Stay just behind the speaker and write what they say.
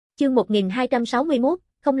Chương 1261,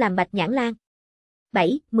 không làm bạch nhãn lan.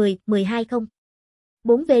 7, 10, 12 không.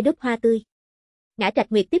 4V đúc hoa tươi. Ngã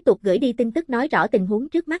Trạch Nguyệt tiếp tục gửi đi tin tức nói rõ tình huống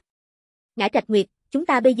trước mắt. Ngã Trạch Nguyệt, chúng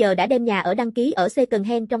ta bây giờ đã đem nhà ở đăng ký ở second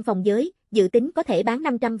hand trong phòng giới, dự tính có thể bán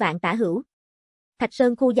 500 vạn tả hữu. Thạch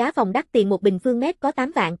Sơn khu giá phòng đắt tiền một bình phương mét có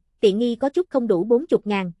 8 vạn, tiện nghi có chút không đủ 40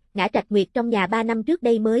 ngàn. Ngã Trạch Nguyệt trong nhà 3 năm trước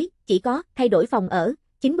đây mới, chỉ có thay đổi phòng ở,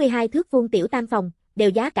 92 thước vuông tiểu tam phòng, đều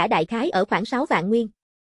giá cả đại khái ở khoảng 6 vạn nguyên.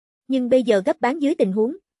 Nhưng bây giờ gấp bán dưới tình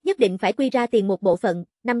huống, nhất định phải quy ra tiền một bộ phận,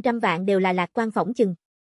 500 vạn đều là lạc quan phỏng chừng.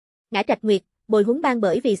 Ngã Trạch Nguyệt, bồi huấn ban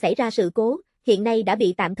bởi vì xảy ra sự cố, hiện nay đã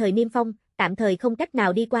bị tạm thời niêm phong, tạm thời không cách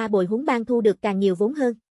nào đi qua bồi huấn ban thu được càng nhiều vốn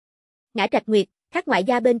hơn. Ngã Trạch Nguyệt, khác ngoại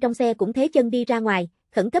gia bên trong xe cũng thế chân đi ra ngoài,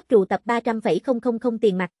 khẩn cấp trù tập 300,000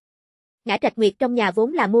 tiền mặt. Ngã Trạch Nguyệt trong nhà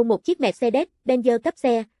vốn là mua một chiếc Mercedes-Benz cấp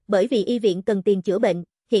xe, bởi vì y viện cần tiền chữa bệnh,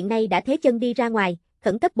 hiện nay đã thế chân đi ra ngoài,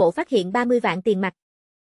 khẩn cấp bộ phát hiện 30 vạn tiền mặt.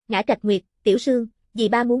 Ngã Trạch Nguyệt, Tiểu Sương, dì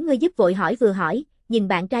ba muốn ngươi giúp vội hỏi vừa hỏi, nhìn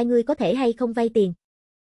bạn trai ngươi có thể hay không vay tiền.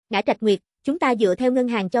 Ngã Trạch Nguyệt, chúng ta dựa theo ngân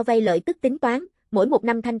hàng cho vay lợi tức tính toán, mỗi một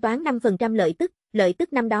năm thanh toán 5% lợi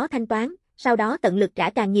tức năm đó thanh toán, sau đó tận lực trả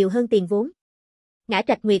càng nhiều hơn tiền vốn. Ngã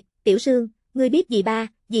Trạch Nguyệt, Tiểu Sương, ngươi biết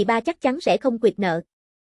dì ba chắc chắn sẽ không quyệt nợ.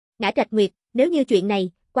 Ngã Trạch Nguyệt, nếu như chuyện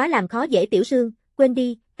này, quá làm khó dễ Tiểu Sương, quên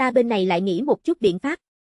đi, ta bên này lại nghĩ một chút biện pháp.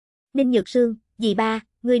 Ninh Nhược Sương, dì ba,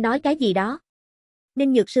 ngươi nói cái gì đó?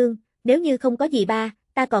 Ninh Nhược Sương, nếu như không có dì ba,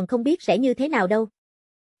 ta còn không biết sẽ như thế nào đâu.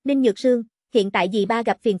 Ninh Nhược Sương, hiện tại dì ba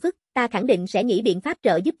gặp phiền phức, ta khẳng định sẽ nghĩ biện pháp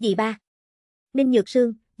trợ giúp dì ba. Ninh Nhược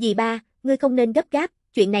Sương, dì ba, ngươi không nên gấp gáp,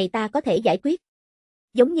 chuyện này ta có thể giải quyết.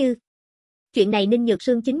 Giống như, chuyện này Ninh Nhược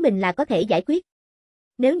Sương chính mình là có thể giải quyết.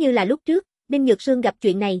 Nếu như là lúc trước, Ninh Nhược Sương gặp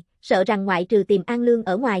chuyện này, sợ rằng ngoại trừ tìm An Lương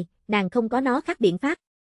ở ngoài, nàng không có nó khác biện pháp.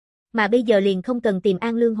 Mà bây giờ liền không cần tìm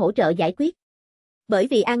An Lương hỗ trợ giải quyết. Bởi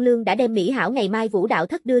vì An Lương đã đem Mỹ Hảo ngày mai vũ đạo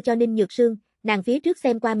thất đưa cho Ninh Nhược Sương, nàng phía trước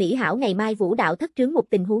xem qua Mỹ Hảo ngày mai vũ đạo thất trướng một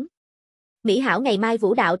tình huống. Mỹ Hảo ngày mai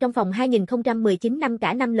vũ đạo trong phòng 2019 năm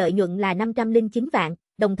cả năm lợi nhuận là 509 vạn,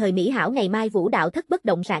 đồng thời Mỹ Hảo ngày mai vũ đạo thất bất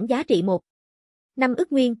động sản giá trị 1,5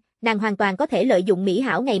 ức nguyên, nàng hoàn toàn có thể lợi dụng Mỹ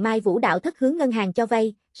Hảo ngày mai vũ đạo thất hướng ngân hàng cho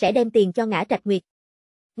vay, sẽ đem tiền cho Ngã Trạch Nguyệt.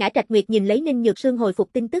 Ngã Trạch Nguyệt nhìn lấy Ninh Nhược Sương hồi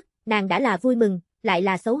phục tin tức, nàng đã là vui mừng, lại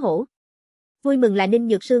là xấu hổ. Vui mừng là Ninh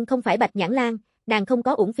Nhược Sương không phải bạch nhãn lan, nàng không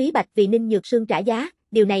có uổng phí bạch vì Ninh Nhược Sương trả giá,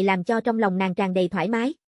 điều này làm cho trong lòng nàng tràn đầy thoải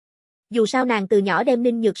mái. Dù sao nàng từ nhỏ đem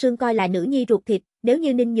Ninh Nhược Sương coi là nữ nhi ruột thịt, nếu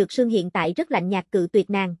như Ninh Nhược Sương hiện tại rất lạnh nhạt cự tuyệt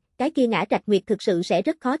nàng, cái kia Ngã Trạch Nguyệt thực sự sẽ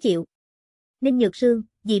rất khó chịu. Ninh Nhược Sương,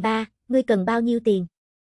 dì ba, ngươi cần bao nhiêu tiền?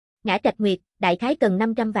 Ngã Trạch Nguyệt, đại khái cần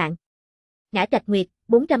 500 vạn. Ngã Trạch Nguyệt,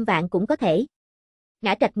 400 vạn cũng có thể.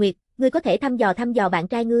 Ngã Trạch Nguyệt, ngươi có thể thăm dò bạn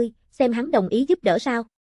trai ngươi, xem hắn đồng ý giúp đỡ sao?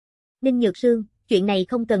 Ninh Nhược Sương, chuyện này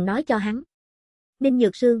không cần nói cho hắn. Ninh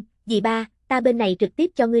Nhược Sương, dì ba, ta bên này trực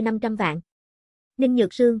tiếp cho ngươi 500 vạn. Ninh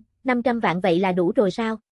Nhược Sương, 500 vạn vậy là đủ rồi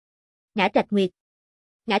sao? Ngã Trạch Nguyệt.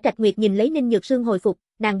 Ngã Trạch Nguyệt nhìn lấy Ninh Nhược Sương hồi phục,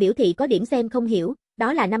 nàng biểu thị có điểm xem không hiểu,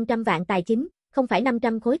 đó là 500 vạn tài chính, không phải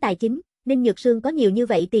 500 khối tài chính, Ninh Nhược Sương có nhiều như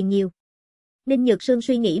vậy tiền nhiều. Ninh Nhược Sương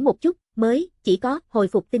suy nghĩ một chút, mới, chỉ có, hồi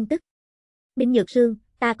phục tin tức. Ninh Nhược Sương,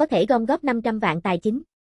 ta có thể gom góp 500 vạn tài chính.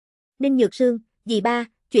 Ninh Nhược Sương, dì ba,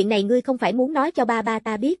 chuyện này ngươi không phải muốn nói cho ba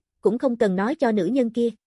ta biết, cũng không cần nói cho nữ nhân kia.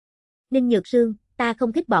 Ninh Nhược Sương, ta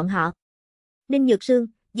không thích bọn họ. Ninh Nhược Sương,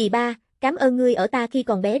 dì ba, cảm ơn ngươi ở ta khi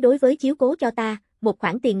còn bé đối với chiếu cố cho ta, một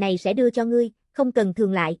khoản tiền này sẽ đưa cho ngươi, không cần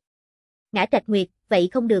thường lại. Ngã Trạch Nguyệt, vậy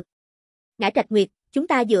không được. Ngã Trạch Nguyệt, chúng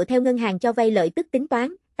ta dựa theo ngân hàng cho vay lợi tức tính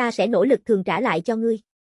toán, ta sẽ nỗ lực thường trả lại cho ngươi.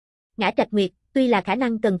 Ngã Trạch Nguyệt, tuy là khả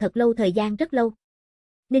năng cần thật lâu thời gian rất lâu.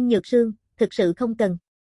 Ninh Nhược Sương, thực sự không cần.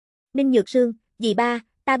 Ninh Nhược Sương, dì ba,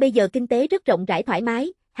 ta bây giờ kinh tế rất rộng rãi thoải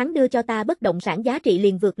mái, hắn đưa cho ta bất động sản giá trị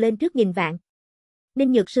liền vượt lên trước 1000 vạn.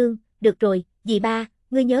 Ninh Nhược Sương, được rồi, dì ba,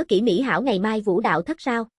 ngươi nhớ kỹ Mỹ Hảo ngày mai vũ đạo thất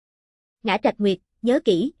sao? Ngã Trạch Nguyệt, nhớ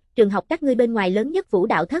kỹ, trường học các ngươi bên ngoài lớn nhất vũ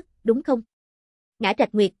đạo thất, đúng không? Ngã Trạch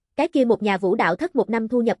Nguyệt, cái kia một nhà vũ đạo thất một năm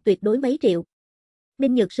thu nhập tuyệt đối mấy triệu.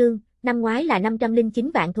 Ninh Nhược Sương, năm ngoái là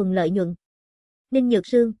 509 vạn thuần lợi nhuận. Ninh Nhược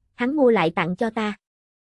Sương, hắn mua lại tặng cho ta.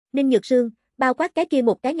 Ninh Nhược Sương, bao quát cái kia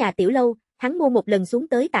một cái nhà tiểu lâu, hắn mua một lần xuống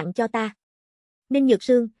tới tặng cho ta. Ninh Nhược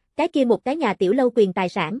Sương, cái kia một cái nhà tiểu lâu quyền tài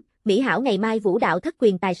sản, Mỹ Hảo ngày mai vũ đạo thất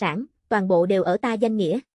quyền tài sản, toàn bộ đều ở ta danh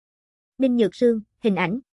nghĩa. Ninh Nhược Sương, hình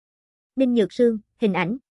ảnh. Ninh Nhược Sương, hình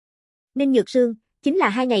ảnh. Ninh Nhược Sương, chính là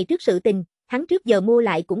 2 ngày trước sự tình, hắn trước giờ mua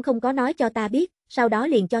lại cũng không có nói cho ta biết, sau đó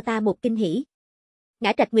liền cho ta một kinh hỉ.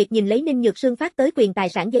 Ngã Trạch Nguyệt nhìn lấy Ninh Nhược Sương phát tới quyền tài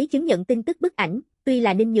sản giấy chứng nhận tin tức bức ảnh, tuy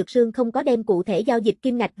là Ninh Nhược Sương không có đem cụ thể giao dịch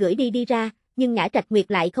kim ngạch gửi đi ra, nhưng Ngã Trạch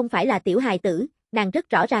Nguyệt lại không phải là tiểu hài tử, nàng rất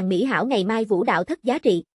rõ ràng Mỹ Hảo ngày mai vũ đạo thất giá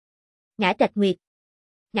trị. Ngã Trạch Nguyệt.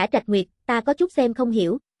 Ngã Trạch Nguyệt, ta có chút xem không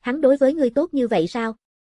hiểu, hắn đối với ngươi tốt như vậy sao?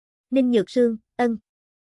 Ninh Nhược Sương, ân.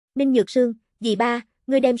 Ninh Nhược Sương, dì ba,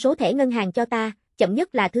 ngươi đem số thẻ ngân hàng cho ta, chậm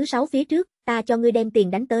nhất là thứ 6 phía trước, ta cho ngươi đem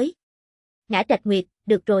tiền đánh tới. Ngã Trạch Nguyệt,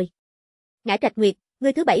 được rồi. Ngã Trạch Nguyệt,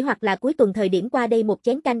 ngươi thứ 7 hoặc là cuối tuần thời điểm qua đây một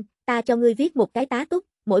chén canh, ta cho ngươi viết một cái tá túc,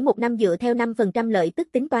 mỗi một năm dựa theo 5% lợi tức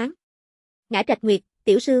tính toán. Ngã Trạch Nguyệt,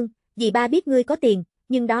 Tiểu Sương, dì ba biết ngươi có tiền,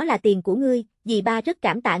 nhưng đó là tiền của ngươi, dì ba rất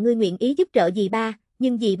cảm tạ ngươi nguyện ý giúp trợ dì ba,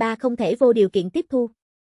 nhưng dì ba không thể vô điều kiện tiếp thu.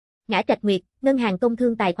 Ngã Trạch Nguyệt, ngân hàng công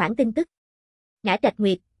thương tài khoản tin tức. Ngã Trạch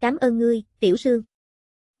Nguyệt, cảm ơn ngươi, Tiểu Sương.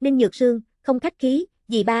 Ninh Nhược Sương, không khách khí,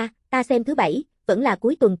 dì ba, ta xem thứ 7, vẫn là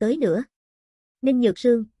cuối tuần tới nữa. Ninh Nhược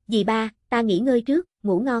Sương, dì ba, ta nghỉ ngơi trước,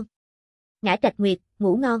 ngủ ngon. Ngã Trạch Nguyệt,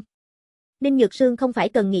 ngủ ngon. Ninh Nhược Sương không phải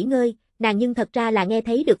cần nghỉ ngơi, nàng nhưng thật ra là nghe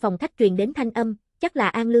thấy được phòng khách truyền đến thanh âm, chắc là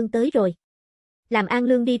An Lương tới rồi. Làm An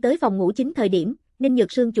Lương đi tới phòng ngủ chính thời điểm, Ninh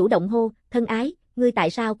Nhược Sương chủ động hô, thân ái, ngươi tại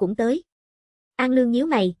sao cũng tới? An Lương nhíu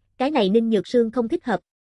mày, cái này Ninh Nhược Sương không thích hợp.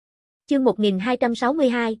 Chương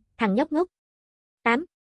 1262, thằng nhóc ngốc. 8.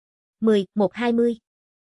 10, 120.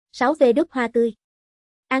 6V đốt hoa tươi.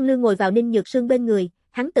 An Lương ngồi vào Ninh Nhược Sương bên người,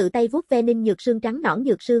 hắn tự tay vuốt ve Ninh Nhược Sương trắng nõn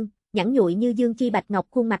nhược sương, nhẵn nhụi như dương chi bạch ngọc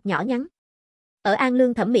khuôn mặt nhỏ nhắn. Ở An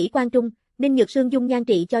Lương thẩm mỹ quan trung, Ninh Nhược Sương dung nhan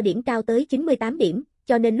trị cho điểm cao tới 98 điểm,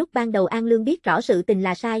 cho nên lúc ban đầu An Lương biết rõ sự tình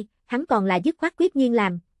là sai, hắn còn là dứt khoát quyết nhiên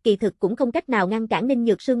làm, kỳ thực cũng không cách nào ngăn cản Ninh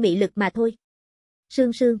Nhược Sương mị lực mà thôi.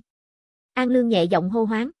 Sương Sương. An Lương nhẹ giọng hô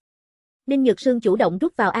hoán. Ninh Nhược Sương chủ động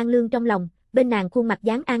rút vào An Lương trong lòng, bên nàng khuôn mặt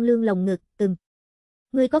dán An Lương lồng ngực,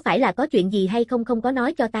 Ngươi có phải là có chuyện gì hay không có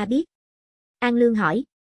nói cho ta biết? An Lương hỏi.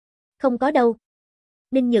 Không có đâu.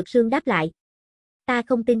 Ninh Nhược Sương đáp lại. Ta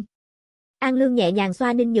không tin. An Lương nhẹ nhàng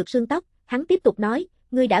xoa Ninh Nhược Sương tóc, hắn tiếp tục nói,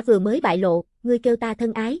 ngươi đã vừa mới bại lộ, ngươi kêu ta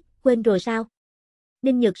thân ái, quên rồi sao?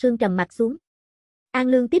 Ninh Nhược Sương trầm mặt xuống. An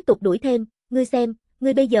Lương tiếp tục đuổi thêm, ngươi xem,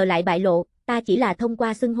 ngươi bây giờ lại bại lộ, ta chỉ là thông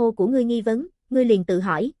qua xưng hô của ngươi nghi vấn, ngươi liền tự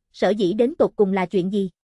hỏi, sở dĩ đến tột cùng là chuyện gì?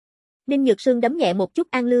 Ninh Nhược Sương đấm nhẹ một chút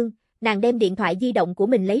An Lương, nàng đem điện thoại di động của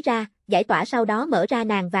mình lấy ra, giải tỏa sau đó mở ra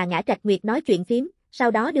nàng và Ngã Trạch Nguyệt nói chuyện phím,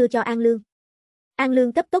 sau đó đưa cho An Lương. An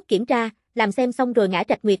Lương cấp tốc kiểm tra, làm xem xong rồi Ngã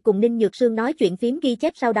Trạch Nguyệt cùng Ninh Nhược Sương nói chuyện phím ghi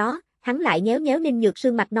chép sau đó, hắn lại nhéo nhéo Ninh Nhược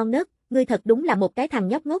Sương mặt non nớt, ngươi thật đúng là một cái thằng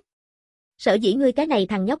nhóc ngốc. Sở dĩ ngươi cái này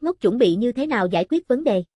thằng nhóc ngốc chuẩn bị như thế nào giải quyết vấn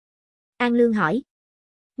đề? An Lương hỏi.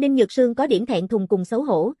 Ninh Nhược Sương có điểm thẹn thùng cùng xấu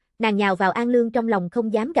hổ, nàng nhào vào An Lương trong lòng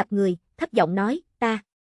không dám gặp người, thấp giọng nói,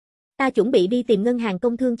 ta chuẩn bị đi tìm ngân hàng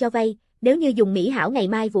công thương cho vay, nếu như dùng mỹ hảo ngày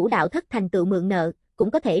mai vũ đạo thất thành tựu mượn nợ,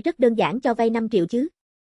 cũng có thể rất đơn giản cho vay 5 triệu chứ.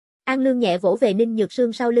 An Lương nhẹ vỗ về Ninh Nhược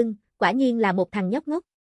Sương sau lưng, quả nhiên là một thằng nhóc ngốc.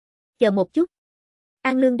 Chờ một chút.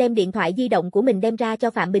 An Lương đem điện thoại di động của mình đem ra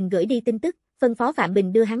cho Phạm Bình gửi đi tin tức, phân phó Phạm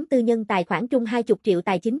Bình đưa hắn tư nhân tài khoản trung 20 triệu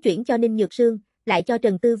tài chính chuyển cho Ninh Nhược Sương, lại cho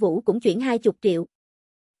Trần Tư Vũ cũng chuyển 20 triệu.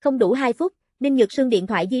 Không đủ 2 phút, Ninh Nhược Sương điện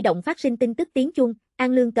thoại di động phát sinh tin tức tiếng chuông,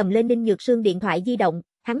 An Lương cầm lên Ninh Nhược Sương điện thoại di động,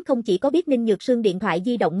 hắn không chỉ có biết Ninh Nhược Sương điện thoại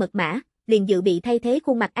di động mật mã, liền dự bị thay thế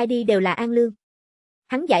khuôn mặt ID đều là An Lương.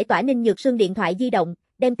 Hắn giải tỏa Ninh Nhược Sương điện thoại di động,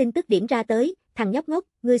 đem tin tức điểm ra tới, thằng nhóc ngốc,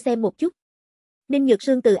 ngươi xem một chút. Ninh Nhược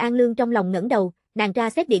Sương từ An Lương trong lòng ngẩng đầu, nàng tra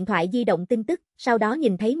xét điện thoại di động tin tức, sau đó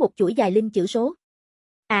nhìn thấy một chuỗi dài linh chữ số.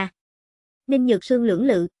 À. Ninh Nhược Sương lưỡng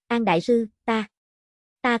lự, An đại sư,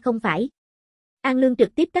 ta không phải. An Lương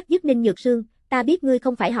trực tiếp cắt dứt Ninh Nhược Sương, ta biết ngươi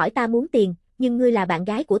không phải hỏi ta muốn tiền, nhưng ngươi là bạn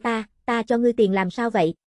gái của ta cho ngươi tiền làm sao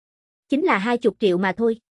vậy? Chính là 20 triệu mà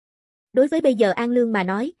thôi. Đối với bây giờ An Lương mà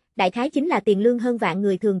nói, đại khái chính là tiền lương hơn vạn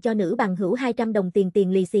người thường cho nữ bằng hữu 200 đồng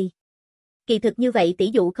tiền lì xì. Kỳ thực như vậy tỷ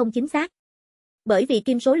dụ không chính xác. Bởi vì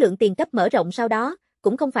kim số lượng tiền cấp mở rộng sau đó,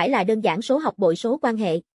 cũng không phải là đơn giản số học bội số quan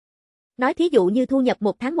hệ. Nói thí dụ như thu nhập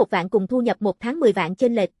một tháng 1 vạn cùng thu nhập một tháng 10 vạn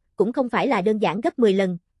chênh lệch, cũng không phải là đơn giản gấp 10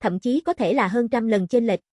 lần, thậm chí có thể là hơn trăm lần chênh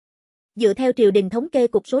lệch. Dựa theo triều đình thống kê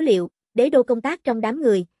cục số liệu, đế đô công tác trong đám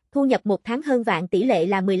người, thu nhập một tháng hơn vạn tỷ lệ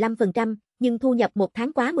là 15%, nhưng thu nhập một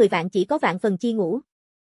tháng quá 10 vạn chỉ có vạn phần chi ngũ.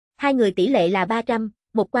 Hai người tỷ lệ là 300,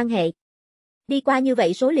 một quan hệ. Đi qua như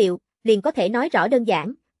vậy số liệu, liền có thể nói rõ đơn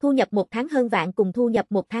giản, thu nhập một tháng hơn vạn cùng thu nhập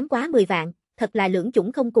một tháng quá 10 vạn, thật là lưỡng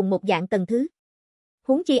chủng không cùng một dạng tầng thứ.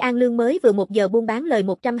 Huống chi An Lương mới vừa 1 giờ buôn bán lời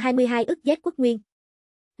 122 ức Z quốc nguyên.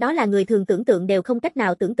 Đó là người thường tưởng tượng đều không cách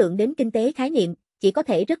nào tưởng tượng đến kinh tế khái niệm, chỉ có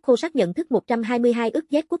thể rất khô sắc nhận thức 122 ức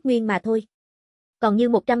Z quốc nguyên mà thôi. Còn như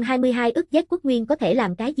 122 ức Z quốc nguyên có thể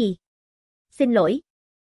làm cái gì? Xin lỗi.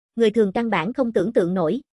 Người thường căn bản không tưởng tượng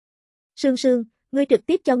nổi. Sương Sương, ngươi trực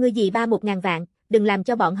tiếp cho ngươi dì ba 1.000 vạn, đừng làm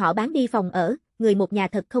cho bọn họ bán đi phòng ở, người một nhà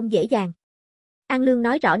thật không dễ dàng. An Lương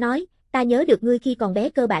nói rõ nói, ta nhớ được ngươi khi còn bé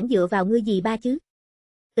cơ bản dựa vào ngươi dì ba chứ.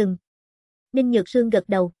 Ninh Nhược Sương gật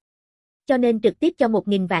đầu. Cho nên trực tiếp cho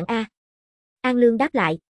 1.000 vạn A. An Lương đáp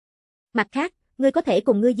lại. Mặt khác, Ngươi có thể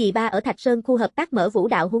cùng ngươi dì ba ở Thạch Sơn khu hợp tác mở vũ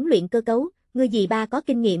đạo huấn luyện cơ cấu, ngươi dì ba có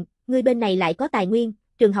kinh nghiệm, ngươi bên này lại có tài nguyên,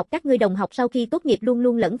 trường học các ngươi đồng học sau khi tốt nghiệp luôn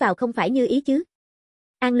luôn lẫn vào không phải như ý chứ.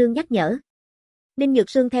 An Lương nhắc nhở. Ninh Nhược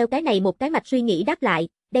Sương theo cái này một cái mạch suy nghĩ đáp lại,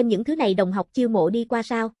 đem những thứ này đồng học chiêu mộ đi qua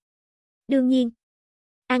sao? Đương nhiên.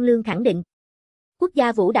 An Lương khẳng định. Quốc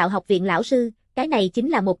gia vũ đạo học viện lão sư, cái này chính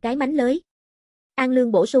là một cái mánh lới. An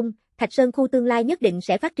Lương bổ sung, Thạch Sơn khu tương lai nhất định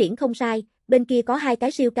sẽ phát triển không sai, bên kia có 2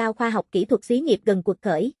 cái siêu cao khoa học kỹ thuật xí nghiệp gần cuộc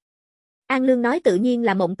khởi. An Lương nói tự nhiên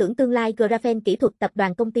là mộng tưởng tương lai Graphen kỹ thuật tập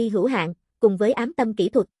đoàn công ty hữu hạn, cùng với ám tâm kỹ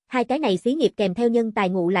thuật, 2 cái này xí nghiệp kèm theo nhân tài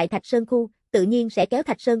ngụ lại Thạch Sơn khu, tự nhiên sẽ kéo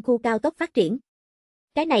Thạch Sơn khu cao tốc phát triển.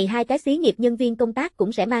 Cái này 2 cái xí nghiệp nhân viên công tác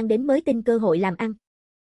cũng sẽ mang đến mới tinh cơ hội làm ăn.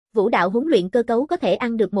 Vũ đạo huấn luyện cơ cấu có thể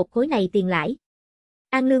ăn được một khối này tiền lãi.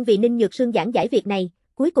 An Lương vì Ninh Nhược Sương giảng giải việc này,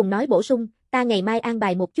 cuối cùng nói bổ sung, ta ngày mai an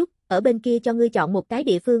bài một chút, ở bên kia cho ngươi chọn một cái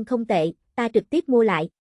địa phương không tệ, ta trực tiếp mua lại.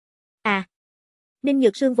 À. Ninh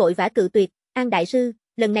Nhược Sương vội vã cự tuyệt, An đại sư,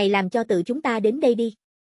 lần này làm cho tự chúng ta đến đây đi.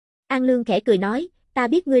 An Lương khẽ cười nói, ta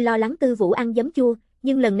biết ngươi lo lắng Tư Vũ ăn giấm chua,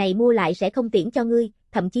 nhưng lần này mua lại sẽ không tiễn cho ngươi,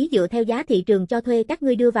 thậm chí dựa theo giá thị trường cho thuê các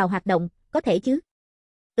ngươi đưa vào hoạt động, có thể chứ?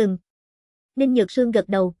 Ninh Nhược Sương gật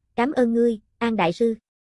đầu, cảm ơn ngươi, An đại sư.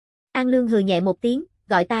 An Lương hừ nhẹ một tiếng,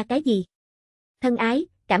 gọi ta cái gì? Thân ái,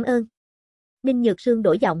 cảm ơn. Ninh Nhược Sương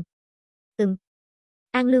đổi giọng.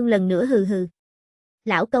 An Lương lần nữa hừ hừ.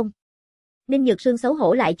 Lão công. Ninh Nhược Sương xấu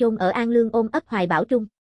hổ lại chôn ở An Lương ôm ấp hoài bão trung.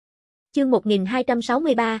 Chương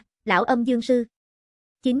 1263, Lão âm dương sư.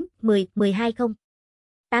 9, 10, 12 không.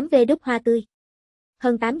 8V đúc hoa tươi.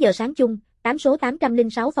 Hơn 8 giờ sáng chung, 8 số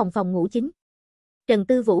 806 phòng ngủ chính. Trần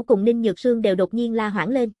Tư Vũ cùng Ninh Nhược Sương đều đột nhiên la hoảng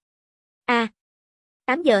lên.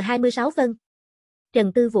 8 giờ 26 phân.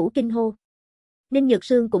 Trần Tư Vũ kinh hô. Ninh Nhược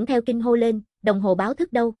Sương cũng theo kinh hô lên, đồng hồ báo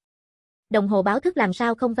thức đâu? Đồng hồ báo thức làm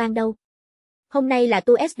sao không vang đâu? Hôm nay là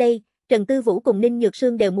Tuesday, Trần Tư Vũ cùng Ninh Nhược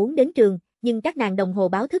Sương đều muốn đến trường, nhưng các nàng đồng hồ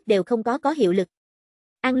báo thức đều không có hiệu lực.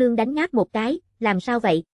 An Lương đánh ngáp một cái, làm sao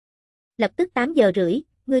vậy? Lập tức 8 giờ rưỡi,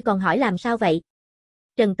 ngươi còn hỏi làm sao vậy?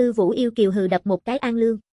 Trần Tư Vũ yêu kiều hừ đập một cái An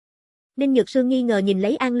Lương. Ninh Nhược Sương nghi ngờ nhìn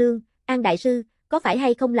lấy An Lương, An đại sư, có phải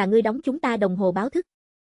hay không là ngươi đóng chúng ta đồng hồ báo thức?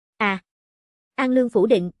 An Lương phủ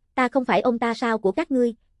định, ta không phải ông ta sao của các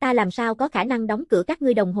ngươi, ta làm sao có khả năng đóng cửa các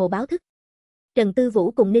ngươi đồng hồ báo thức? Trần Tư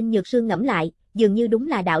Vũ cùng Ninh Nhược Sương ngẫm lại, dường như đúng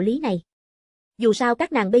là đạo lý này. Dù sao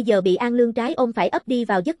các nàng bây giờ bị An Lương trái ôm phải ấp đi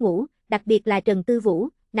vào giấc ngủ, đặc biệt là Trần Tư Vũ,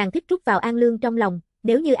 nàng thích trút vào An Lương trong lòng,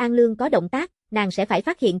 nếu như An Lương có động tác, nàng sẽ phải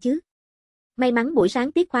phát hiện chứ. May mắn buổi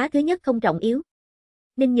sáng tiết khóa thứ nhất không trọng yếu.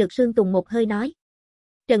 Ninh Nhược Sương tùng một hơi nói.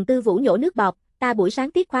 Trần Tư Vũ nhổ nước bọt, ta buổi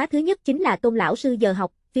sáng tiết khóa thứ nhất chính là Tôn lão sư giờ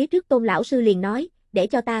học, phía trước Tôn lão sư liền nói, để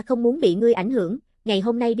cho ta không muốn bị ngươi ảnh hưởng, ngày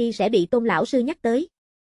hôm nay đi sẽ bị Tôn lão sư nhắc tới.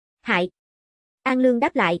 Hại. An Lương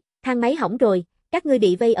đáp lại, thang máy hỏng rồi, các ngươi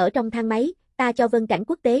bị vây ở trong thang máy, ta cho Vân Cảnh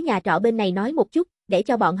Quốc tế nhà trọ bên này nói một chút, để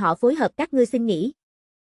cho bọn họ phối hợp các ngươi xin nghỉ.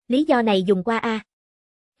 Lý do này dùng qua a?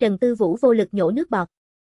 Trần Tư Vũ vô lực nhổ nước bọt.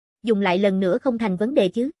 Dùng lại lần nữa không thành vấn đề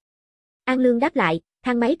chứ. An Lương đáp lại,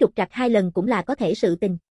 thang máy trục trặc 2 lần cũng là có thể sự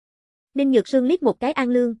tình. Ninh Nhược Sương liếc một cái An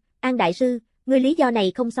Lương, An đại sư, ngươi lý do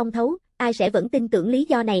này không xong thấu, ai sẽ vẫn tin tưởng lý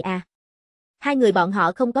do này à? Hai người bọn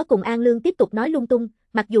họ không có cùng An Lương tiếp tục nói lung tung,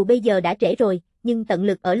 mặc dù bây giờ đã trễ rồi, nhưng tận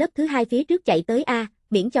lực ở lớp thứ 2 phía trước chạy tới a,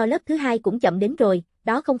 miễn cho lớp thứ 2 cũng chậm đến rồi,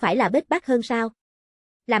 đó không phải là bết bát hơn sao?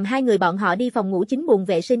 Làm hai người bọn họ đi phòng ngủ chính buồng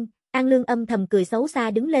vệ sinh, An Lương âm thầm cười xấu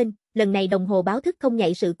xa đứng lên, lần này đồng hồ báo thức không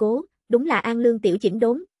nhạy sự cố, đúng là An Lương tiểu chỉnh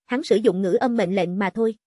đốn, hắn sử dụng ngữ âm mệnh lệnh mà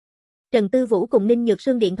thôi. Trần Tư Vũ cùng Ninh Nhược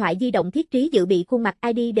Sương điện thoại di động thiết trí dự bị khuôn mặt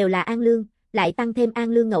ID đều là An Lương, lại tăng thêm An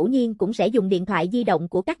Lương ngẫu nhiên cũng sẽ dùng điện thoại di động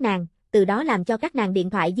của các nàng, từ đó làm cho các nàng điện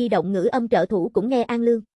thoại di động ngữ âm trợ thủ cũng nghe An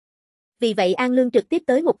Lương. Vì vậy An Lương trực tiếp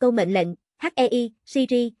tới một câu mệnh lệnh, HEI,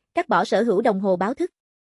 Siri, cắt bỏ sở hữu đồng hồ báo thức.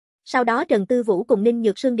 Sau đó Trần Tư Vũ cùng Ninh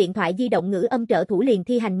Nhược Sương điện thoại di động ngữ âm trợ thủ liền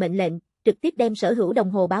thi hành mệnh lệnh, trực tiếp đem sở hữu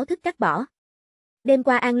đồng hồ báo thức cắt bỏ. Đêm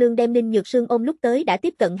qua An Lương đem Ninh Nhược Sương ôm lúc tới đã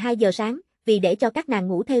tiếp cận 2 giờ sáng, vì để cho các nàng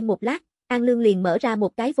ngủ thêm một lát, An Lương liền mở ra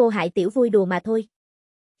một cái vô hại tiểu vui đùa mà thôi.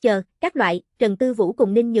 Chờ, các loại, Trần Tư Vũ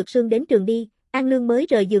cùng Ninh Nhược Sương đến trường đi, An Lương mới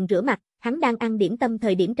rời giường rửa mặt, hắn đang ăn điểm tâm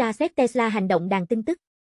thời điểm tra xét Tesla hành động đàn tin tức.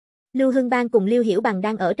 Lưu Hưng Bang cùng Lưu Hiểu Bằng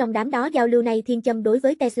đang ở trong đám đó giao lưu nay thiên châm đối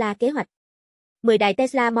với Tesla kế hoạch. 10 đài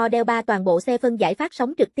Tesla Model 3 toàn bộ xe phân giải phát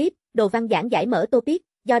sóng trực tiếp, đồ văn giảng giải mở topic,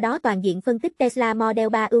 do đó toàn diện phân tích Tesla Model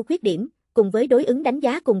 3 ưu khuyết điểm, cùng với đối ứng đánh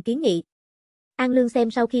giá cùng kiến nghị. An Lương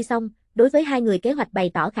xem sau khi xong, đối với hai người kế hoạch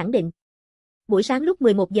bày tỏ khẳng định. Buổi sáng lúc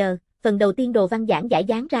 11 giờ, phần đầu tiên đồ văn giảng giải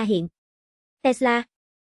dán ra hiện. Tesla.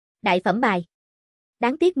 Đại phẩm bài.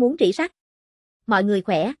 Đáng tiếc muốn trĩ sắc. Mọi người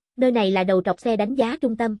khỏe, nơi này là đầu trọc xe đánh giá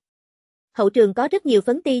trung tâm. Hậu trường có rất nhiều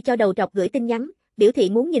phấn ti cho đầu trọc gửi tin nhắn, biểu thị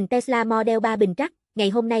muốn nhìn Tesla Model 3 bình trắc, ngày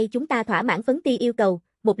hôm nay chúng ta thỏa mãn phấn ti yêu cầu,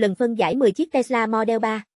 một lần phân giải 10 chiếc Tesla Model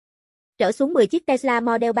 3. Trở xuống 10 chiếc Tesla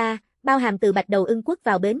Model 3, bao hàm từ Bạch Đầu Ưng Quốc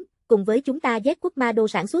vào bến, cùng với chúng ta Z Quốc Ma Đô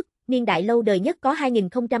sản xuất, niên đại lâu đời nhất có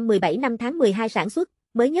 2017 năm tháng 12 sản xuất,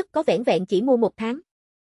 mới nhất có vẻn vẹn chỉ mua 1 tháng.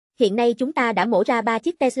 Hiện nay chúng ta đã mổ ra 3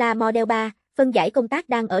 chiếc Tesla Model 3, phân giải công tác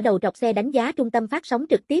đang ở đầu trọc xe đánh giá trung tâm phát sóng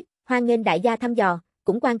trực tiếp, hoan nghênh đại gia thăm dò,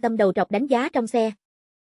 cũng quan tâm đầu trọc đánh giá trong xe.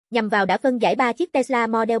 Nhằm vào đã phân giải 3 chiếc Tesla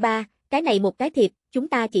Model 3, cái này một cái thiệt, chúng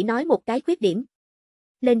ta chỉ nói một cái khuyết điểm.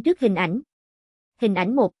 Lên trước hình ảnh. Hình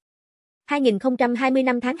ảnh 1. 2020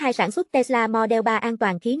 năm tháng 2 sản xuất Tesla Model 3 an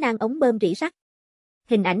toàn khí nang ống bơm rỉ sắt.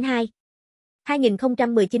 Hình ảnh 2.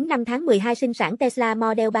 2019 năm tháng 12 sinh sản Tesla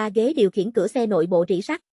Model 3 ghế điều khiển cửa xe nội bộ rỉ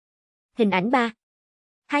sắt. Hình ảnh 3.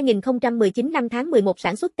 2019 năm tháng 11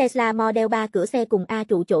 sản xuất Tesla Model 3 cửa xe cùng A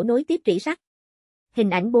trụ chỗ nối tiếp rỉ sắt. Hình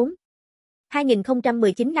ảnh 4.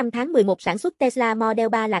 2019 năm tháng 11 sản xuất Tesla Model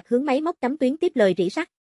 3 lạc hướng máy móc cắm tuyến tiếp lời rỉ sắt.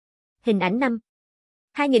 Hình ảnh 5.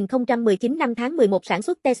 2019 năm tháng 11 sản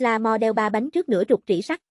xuất Tesla Model 3 bánh trước nửa trục rỉ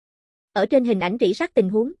sắt. Ở trên hình ảnh rỉ sắt tình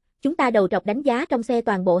huống, chúng ta đầu trọc đánh giá trong xe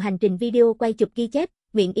toàn bộ hành trình video quay chụp ghi chép,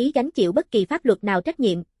 nguyện ý gánh chịu bất kỳ pháp luật nào trách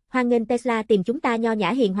nhiệm, hoan nghênh Tesla tìm chúng ta nho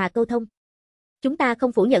nhã hiền hòa câu thông. Chúng ta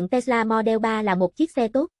không phủ nhận Tesla Model 3 là một chiếc xe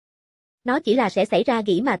tốt. Nó chỉ là sẽ xảy ra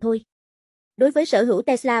gỉ mà thôi. Đối với sở hữu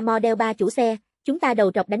Tesla Model 3 chủ xe, chúng ta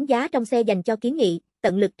đầu trọc đánh giá trong xe dành cho kiến nghị,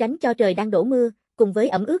 tận lực tránh cho trời đang đổ mưa, cùng với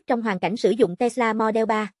ẩm ướt trong hoàn cảnh sử dụng Tesla Model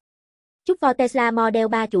 3. Chúc for Tesla Model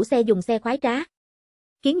 3 chủ xe dùng xe khoái trá.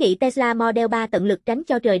 Kiến nghị Tesla Model 3 tận lực tránh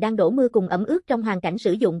cho trời đang đổ mưa cùng ẩm ướt trong hoàn cảnh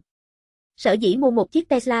sử dụng. Sở dĩ mua một chiếc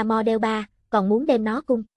Tesla Model 3, còn muốn đem nó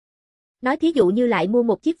cung. Nói thí dụ như lại mua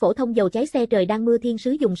một chiếc phổ thông dầu cháy xe trời đang mưa thiên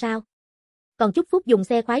sứ dùng sao? Còn chúc phúc dùng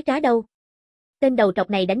xe khoái trá đâu? Tên đầu trọc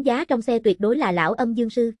này đánh giá trong xe tuyệt đối là lão âm dương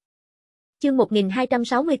sư. Chương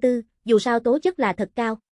 1264, dù sao tố chất là thật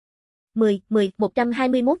cao.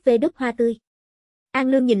 121 V Đức hoa tươi. An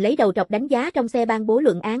Lương nhìn lấy đầu trọc đánh giá trong xe ban bố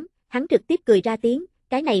luận án, hắn trực tiếp cười ra tiếng,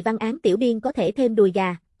 cái này văn án tiểu biên có thể thêm đùi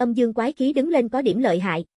gà, âm dương quái khí đứng lên có điểm lợi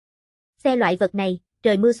hại. Xe loại vật này,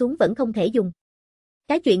 trời mưa xuống vẫn không thể dùng.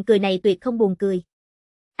 Cái chuyện cười này tuyệt không buồn cười.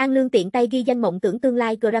 An Lương tiện tay ghi danh mộng tưởng tương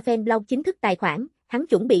lai Graphene blog chính thức tài khoản, hắn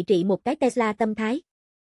chuẩn bị trị một cái Tesla tâm thái.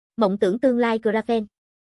 Mộng tưởng tương lai Graphene.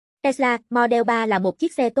 Tesla Model 3 là một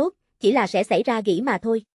chiếc xe tốt, chỉ là sẽ xảy ra gỉ mà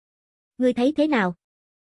thôi. Ngươi thấy thế nào?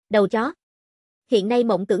 Đầu chó. Hiện nay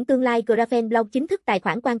mộng tưởng tương lai Graphene blog chính thức tài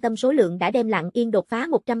khoản quan tâm số lượng đã đem lặng yên đột phá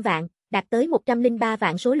 100 vạn, đạt tới 103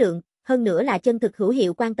 vạn số lượng, hơn nữa là chân thực hữu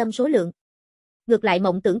hiệu quan tâm số lượng. Ngược lại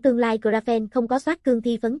mộng tưởng tương lai Graphene không có soát cương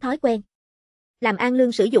thi phấn thói quen. Làm An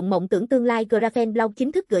Lương sử dụng mộng tưởng tương lai Graphene blog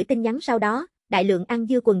chính thức gửi tin nhắn sau đó, đại lượng ăn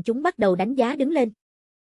dưa quần chúng bắt đầu đánh giá đứng lên.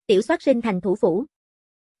 Tiểu soát sinh thành thủ phủ.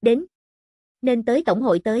 Đến. Nên tới tổng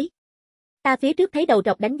hội tới. Ta phía trước thấy đầu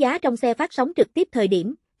trọc đánh giá trong xe phát sóng trực tiếp thời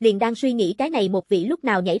điểm, liền đang suy nghĩ cái này một vị lúc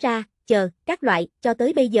nào nhảy ra, chờ, các loại, cho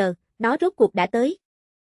tới bây giờ, nó rốt cuộc đã tới.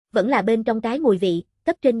 Vẫn là bên trong cái mùi vị,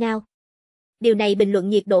 cấp trên ngao. Điều này bình luận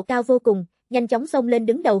nhiệt độ cao vô cùng, nhanh chóng xông lên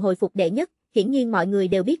đứng đầu hồi phục đệ nhất, hiển nhiên mọi người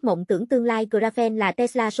đều biết mộng tưởng tương lai Graphene là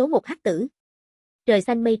Tesla số 1 hắc tử. Trời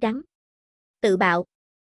xanh mây trắng. Tự bạo.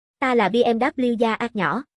 Ta là BMW da ác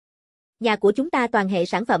nhỏ. Nhà của chúng ta toàn hệ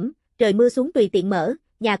sản phẩm, trời mưa xuống tùy tiện mở,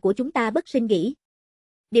 nhà của chúng ta bất sinh gỉ.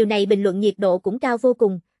 Điều này bình luận nhiệt độ cũng cao vô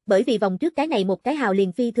cùng, bởi vì vòng trước cái này một cái hào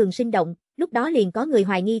liền phi thường sinh động, lúc đó liền có người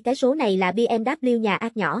hoài nghi cái số này là BMW nhà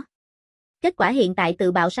ác nhỏ. Kết quả hiện tại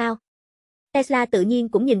tự bạo sao? Tesla tự nhiên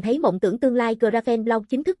cũng nhìn thấy mộng tưởng tương lai Graphene blog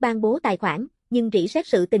chính thức ban bố tài khoản, nhưng rỉ sét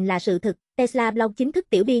sự tình là sự thực, Tesla blog chính thức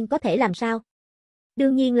tiểu biên có thể làm sao?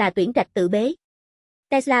 Đương nhiên là tuyển trạch tự bế.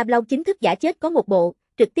 Tesla blog chính thức giả chết có một bộ,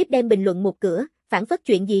 trực tiếp đem bình luận một cửa, phản phất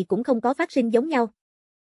chuyện gì cũng không có phát sinh giống nhau.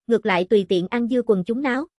 Ngược lại tùy tiện ăn dưa quần chúng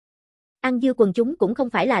náo. Ăn dưa quần chúng cũng không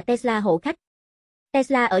phải là Tesla hộ khách.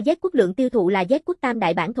 Tesla ở Z quốc lượng tiêu thụ là Z quốc tam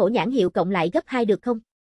đại bản thổ nhãn hiệu cộng lại gấp 2 được không?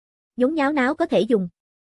 Nhốn nháo náo có thể dùng.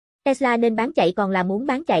 Tesla nên bán chạy còn là muốn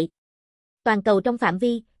bán chạy. Toàn cầu trong phạm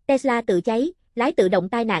vi, Tesla tự cháy, lái tự động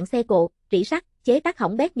tai nạn xe cộ, rỉ sắt, chế tác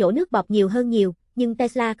hỏng bét nhổ nước bọt nhiều hơn nhiều, nhưng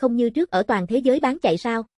Tesla không như trước ở toàn thế giới bán chạy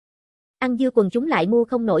sao? Ăn dưa quần chúng lại mua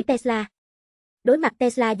không nổi Tesla. Đối mặt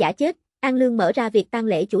Tesla giả chết, An Lương mở ra việc tang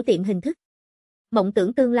lễ chủ tiệm hình thức. Mộng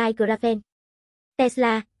tưởng tương lai Graphene.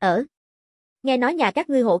 Tesla, ở. Nghe nói nhà các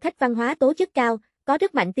ngươi hộ khách văn hóa tố chất cao, có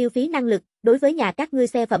rất mạnh tiêu phí năng lực, đối với nhà các ngươi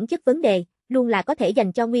xe phẩm chất vấn đề, luôn là có thể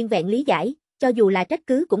dành cho nguyên vẹn lý giải, cho dù là trách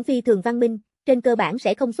cứ cũng phi thường văn minh, trên cơ bản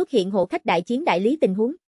sẽ không xuất hiện hộ khách đại chiến đại lý tình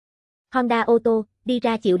huống. Honda ô tô, đi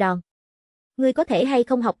ra chịu đòn. Ngươi có thể hay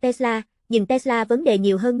không học Tesla, nhìn Tesla vấn đề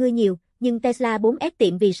nhiều hơn ngươi nhiều, nhưng Tesla 4S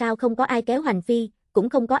tiệm vì sao không có ai kéo hành phi, cũng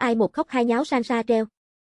không có ai một khóc hai nháo san sa treo.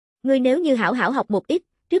 Ngươi nếu như hảo hảo học một ít,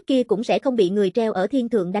 trước kia cũng sẽ không bị người treo ở thiên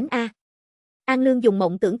thượng đánh a. An Lương dùng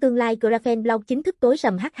mộng tưởng tương lai Graphene Blog chính thức tối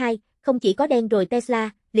sầm H2, không chỉ có đen rồi Tesla,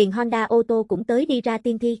 liền Honda ô tô cũng tới đi ra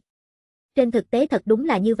tiên thi. Trên thực tế thật đúng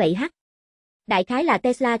là như vậy h. Đại khái là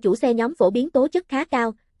Tesla chủ xe nhóm phổ biến tố chất khá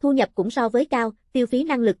cao, thu nhập cũng so với cao, tiêu phí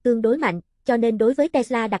năng lực tương đối mạnh, cho nên đối với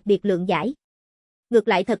Tesla đặc biệt lượng giải. Ngược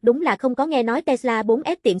lại thật đúng là không có nghe nói Tesla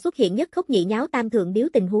 4S tiệm xuất hiện nhất khốc nhị nháo tam thượng điếu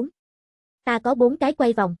tình huống. Ta có 4 cái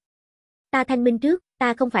quay vòng. Ta thanh minh trước,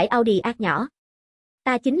 ta không phải Audi ác nhỏ.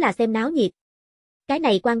 Ta chính là xem náo nhiệt. Cái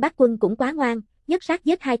này quan bác quân cũng quá ngoan, nhất sát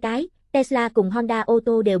giết 2 cái, Tesla cùng Honda ô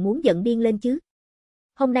tô đều muốn giận điên lên chứ.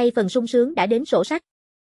 Hôm nay phần sung sướng đã đến sổ sách.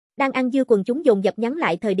 Đang ăn dưa quần chúng dồn dập nhắn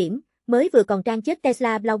lại thời điểm, mới vừa còn trang chết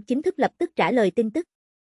Tesla Blog chính thức lập tức trả lời tin tức.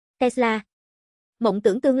 Tesla. Mộng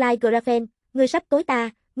tưởng tương lai Graphene, ngươi sắp tối ta,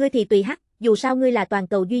 ngươi thì tùy hắc, dù sao ngươi là toàn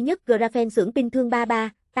cầu duy nhất Graphene xưởng pin thương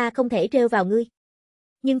 33, ta không thể trêu vào ngươi.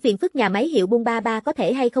 Nhưng phiền phức nhà máy hiệu buôn 33 có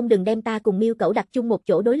thể hay không đừng đem ta cùng miêu cẩu đặt chung một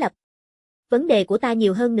chỗ đối lập. Vấn đề của ta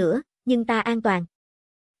nhiều hơn nữa, nhưng ta an toàn.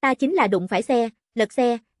 Ta chính là đụng phải xe, lật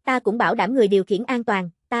xe, ta cũng bảo đảm người điều khiển an toàn,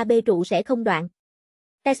 ta bê trụ sẽ không đoạn.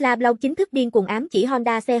 Tesla Blog chính thức điên cuồng ám chỉ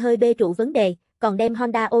Honda xe hơi bê trụ vấn đề, còn đem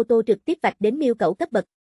Honda ô tô trực tiếp vạch đến miêu cẩu cấp bậc.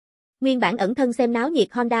 Nguyên bản ẩn thân xem náo nhiệt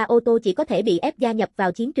Honda ô tô chỉ có thể bị ép gia nhập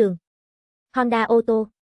vào chiến trường. Honda ô tô.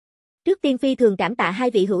 Trước tiên phi thường cảm tạ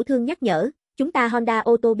hai vị hữu thương nhắc nhở, chúng ta Honda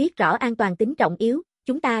ô tô biết rõ an toàn tính trọng yếu,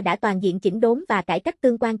 chúng ta đã toàn diện chỉnh đốn và cải cách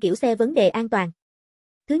tương quan kiểu xe vấn đề an toàn.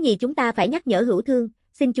 Thứ nhì chúng ta phải nhắc nhở hữu thương,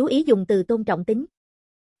 xin chú ý dùng từ tôn trọng tính.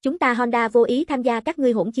 Chúng ta Honda vô ý tham gia các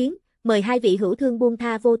ngươi hỗn chiến, mời hai vị hữu thương buông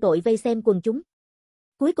tha vô tội vây xem quần chúng.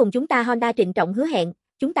 Cuối cùng chúng ta Honda trịnh trọng hứa hẹn,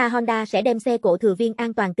 chúng ta Honda sẽ đem xe cộ thừa viên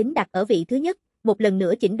an toàn tính đặt ở vị thứ nhất, một lần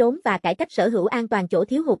nữa chỉnh đốn và cải cách sở hữu an toàn chỗ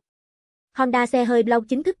thiếu hụt. Honda xe hơi Blog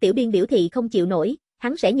chính thức tiểu biên biểu thị không chịu nổi,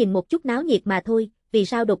 hắn sẽ nhìn một chút náo nhiệt mà thôi, vì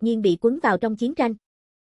sao đột nhiên bị cuốn vào trong chiến tranh.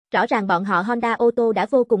 Rõ ràng bọn họ Honda ô tô đã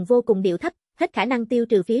vô cùng điệu thấp, hết khả năng tiêu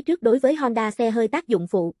trừ phía trước đối với Honda xe hơi tác dụng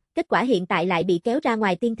phụ, kết quả hiện tại lại bị kéo ra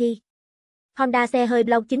ngoài tiên thi. Honda xe hơi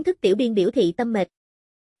Blog chính thức tiểu biên biểu thị tâm mệt.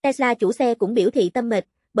 Tesla chủ xe cũng biểu thị tâm mệt,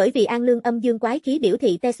 bởi vì An Lương âm dương quái khí biểu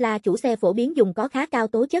thị Tesla chủ xe phổ biến dùng có khá cao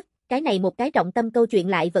tố chất, cái này một cái trọng tâm câu chuyện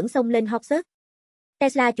lại vẫn xông lên hot search.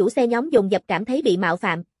 Tesla chủ xe nhóm dồn dập cảm thấy bị mạo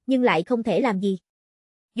phạm, nhưng lại không thể làm gì.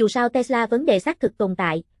 Dù sao Tesla vấn đề xác thực tồn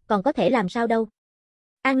tại, còn có thể làm sao đâu.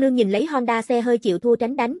 An Lương nhìn lấy Honda xe hơi chịu thua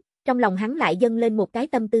tránh đánh, trong lòng hắn lại dâng lên một cái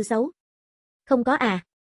tâm tư xấu. Không có à?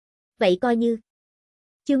 Vậy coi như.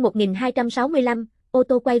 Chương 1265, ô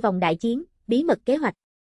tô quay vòng đại chiến, bí mật kế hoạch.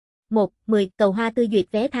 1.10 cầu hoa tươi duyệt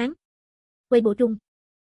vé tháng. Quay bộ trung.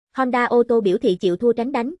 Honda ô tô biểu thị chịu thua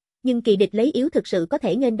tránh đánh, nhưng kỳ địch lấy yếu thực sự có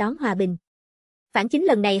thể nghênh đón hòa bình. Phản chính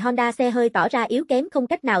lần này Honda xe hơi tỏ ra yếu kém không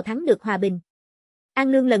cách nào thắng được hòa bình. An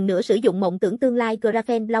Lương lần nữa sử dụng mộng tưởng tương lai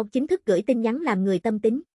Graphene Blog chính thức gửi tin nhắn làm người tâm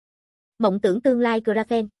tính. Mộng tưởng tương lai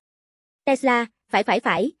Graphene. Tesla,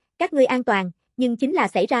 phải, các ngươi an toàn, nhưng chính là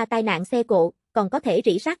xảy ra tai nạn xe cộ, còn có thể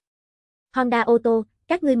rỉ sắt. Honda ô tô,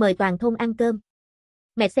 các ngươi mời toàn thôn ăn cơm.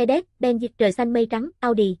 Mercedes, Benz, trời xanh mây trắng,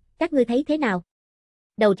 Audi, các ngươi thấy thế nào?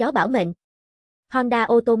 Đầu chó bảo mệnh. Honda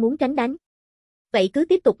ô tô muốn tránh đánh. Vậy cứ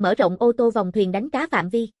tiếp tục mở rộng ô tô vòng thuyền đánh cá phạm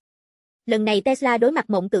vi. Lần này Tesla đối mặt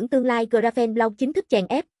mộng tưởng tương lai Graphene Blog chính thức chèn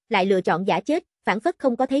ép, lại lựa chọn giả chết, phản phất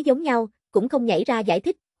không có thấy giống nhau, cũng không nhảy ra giải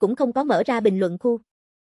thích, cũng không có mở ra bình luận khu.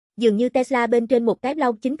 Dường như Tesla bên trên một cái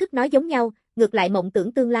blog chính thức nói giống nhau, ngược lại mộng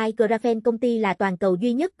tưởng tương lai Graphene công ty là toàn cầu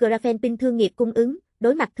duy nhất Graphene pin thương nghiệp cung ứng,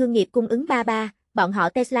 đối mặt thương nghiệp cung ứng 33, bọn họ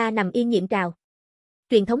Tesla nằm yên nhiệm trào.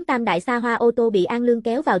 Truyền thống tam đại xa hoa ô tô bị An Lương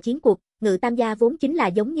kéo vào chiến cuộc, ngự tam gia vốn chính là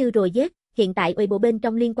giống như rồi dết, hiện tại bộ bên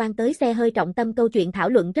trong liên quan tới xe hơi trọng tâm câu chuyện thảo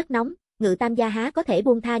luận rất nóng, ngự tam gia há có thể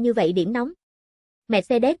buông tha như vậy điểm nóng.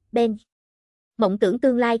 Mercedes, Benz. Mộng tưởng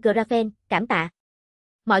tương lai Graphene, cảm tạ.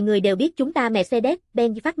 Mọi người đều biết chúng ta Mercedes,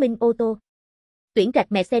 Benz phát minh ô tô. Tuyển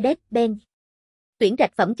trạch Mercedes, Benz. Tuyển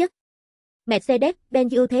trạch phẩm chất. Mercedes, Benz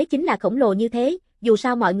ưu thế chính là khổng lồ như thế, dù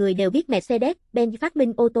sao mọi người đều biết Mercedes, Benz phát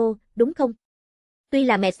minh ô tô, đúng không? Tuy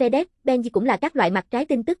là Mercedes, Benz cũng là các loại mặt trái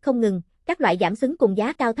tin tức không ngừng, các loại giảm xứng cùng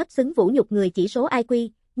giá cao thấp xứng vũ nhục người chỉ số IQ,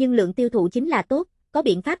 nhưng lượng tiêu thụ chính là tốt, có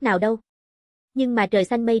biện pháp nào đâu. Nhưng mà trời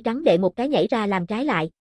xanh mây trắng đệ một cái nhảy ra làm trái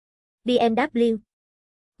lại. BMW.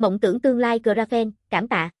 Mộng tưởng tương lai Graphene, cảm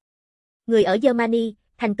tạ. Người ở Germany,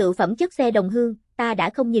 thành tựu phẩm chất xe đồng hương, ta đã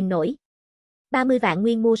không nhìn nổi. 30 vạn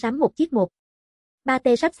nguyên mua sắm một chiếc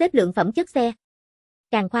 3T sắp xếp lượng phẩm chất xe.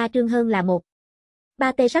 Càng khoa trương hơn là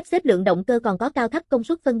 3T sắp xếp lượng động cơ còn có cao thấp công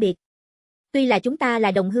suất phân biệt. Tuy là chúng ta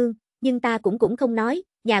là đồng hương, nhưng ta cũng không nói,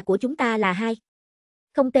 nhà của chúng ta là 2.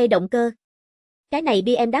 0T động cơ. Cái này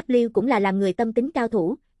BMW cũng là làm người tâm tính cao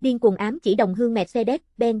thủ, điên cuồng ám chỉ đồng hương Mercedes,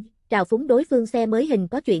 Benz, trào phúng đối phương xe mới hình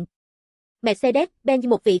có chuyện. Mercedes-Benz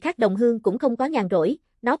một vị khác đồng hương cũng không có nhàn rỗi,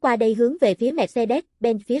 nó qua đây hướng về phía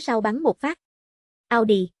Mercedes-Benz phía sau bắn một phát.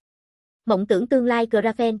 Audi. Mộng tưởng tương lai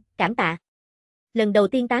Grafen, cảm tạ. Lần đầu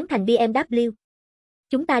tiên tán thành BMW.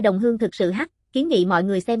 Chúng ta đồng hương thực sự hắc, kiến nghị mọi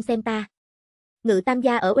người xem ta. Ngự tam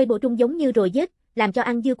gia ở Weibo Trung giống như rồi dết, làm cho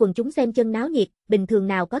ăn dưa quần chúng xem chân náo nhiệt, bình thường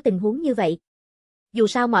nào có tình huống như vậy. Dù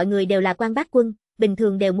sao mọi người đều là quan bác quân, bình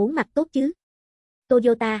thường đều muốn mặc tốt chứ.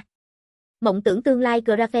 Toyota. Mộng tưởng tương lai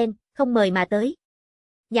Grafen, không mời mà tới.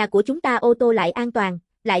 Nhà của chúng ta ô tô lại an toàn,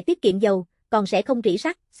 lại tiết kiệm dầu, còn sẽ không rỉ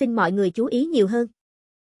sắt, xin mọi người chú ý nhiều hơn.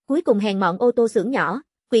 Cuối cùng hèn mọn ô tô xưởng nhỏ,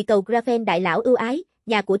 quỳ cầu Grafen đại lão ưu ái,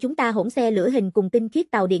 nhà của chúng ta hỗn xe lửa hình cùng tinh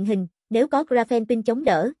khiết tàu điện hình, nếu có Grafen pin chống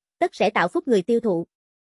đỡ, tất sẽ tạo phúc người tiêu thụ.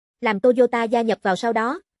 Làm Toyota gia nhập vào sau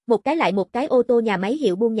đó, một cái lại một cái ô tô nhà máy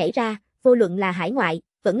hiệu buôn nhảy ra, vô luận là hải ngoại,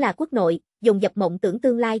 vẫn là quốc nội, dồn dập mộng tưởng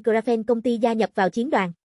tương lai Grafen công ty gia nhập vào chiến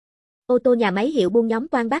đoàn. Ô tô nhà máy hiệu buôn nhóm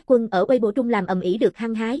quan bác quân ở Weibo Trung làm ầm ĩ được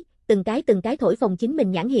hăng hái, từng cái thổi phồng chính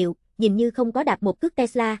mình nhãn hiệu, nhìn như không có đạp một cước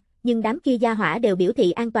Tesla, nhưng đám kia gia hỏa đều biểu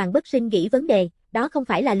thị an toàn bất sinh nghĩ vấn đề, đó không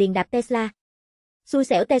phải là liền đạp Tesla. Xui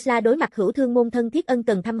xẻo Tesla đối mặt hữu thương môn thân thiết ân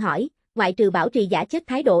cần thăm hỏi, ngoại trừ bảo trì giả chết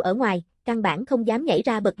thái độ ở ngoài, căn bản không dám nhảy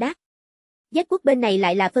ra bật đát. Z quốc bên này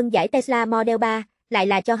lại là phân giải Tesla Model 3, lại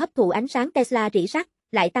là cho hấp thụ ánh sáng Tesla rỉ sắt,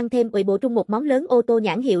 lại tăng thêm Weibo Trung một món lớn ô tô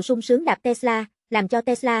nhãn hiệu sung sướng đạp Tesla, làm cho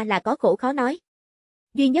Tesla là có khổ khó nói.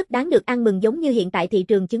 Duy nhất đáng được ăn mừng giống như hiện tại thị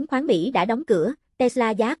trường chứng khoán Mỹ đã đóng cửa, Tesla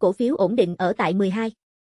giá cổ phiếu ổn định ở tại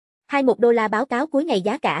 12.21 đô la báo cáo cuối ngày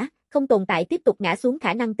giá cả, không tồn tại tiếp tục ngã xuống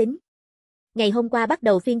khả năng tính. Ngày hôm qua bắt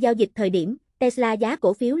đầu phiên giao dịch thời điểm, Tesla giá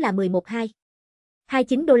cổ phiếu là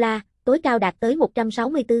 11.229 đô la, tối cao đạt tới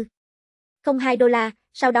 164.02 đô la,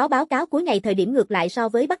 sau đó báo cáo cuối ngày thời điểm ngược lại so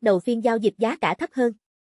với bắt đầu phiên giao dịch giá cả thấp hơn.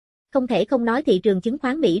 Không thể không nói thị trường chứng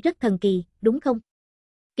khoán Mỹ rất thần kỳ, đúng không?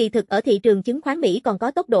 Kỳ thực ở thị trường chứng khoán Mỹ còn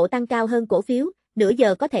có tốc độ tăng cao hơn cổ phiếu, nửa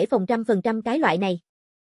giờ có thể phòng 100% cái loại này.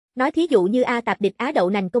 Nói thí dụ như A tạp địch Á đậu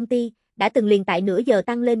nành công ty, đã từng liền tại nửa giờ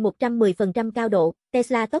tăng lên 110% cao độ,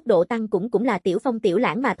 Tesla tốc độ tăng cũng là tiểu phong tiểu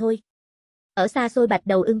lãng mà thôi. Ở xa xôi Bạch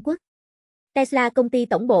Đầu Ưng Quốc, Tesla công ty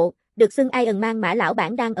tổng bộ, được xưng Iron Man Mã lão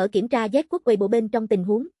bản đang ở kiểm tra Z quốc Weibo bên trong tình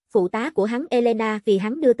huống, phụ tá của hắn Elena vì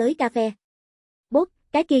hắn đưa tới cà phê. Bốt,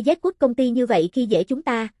 cái kia Z quốc công ty như vậy khi dễ chúng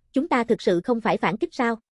ta thực sự không phải phản kích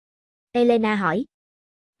sao? Elena hỏi.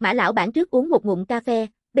 Mã lão bản trước uống một ngụm cà phê,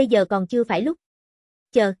 bây giờ còn chưa phải lúc.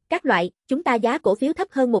 Chờ, các loại, chúng ta giá cổ phiếu thấp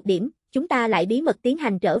hơn một điểm, chúng ta lại bí mật tiến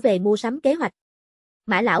hành trở về mua sắm kế hoạch.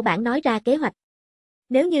 Mã lão bản nói ra kế hoạch.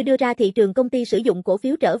 Nếu như đưa ra thị trường công ty sử dụng cổ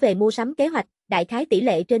phiếu trở về mua sắm kế hoạch, đại khái tỷ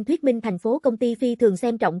lệ trên thuyết minh thành phố công ty phi thường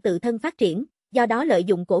xem trọng tự thân phát triển, do đó lợi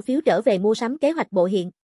dụng cổ phiếu trở về mua sắm kế hoạch bộ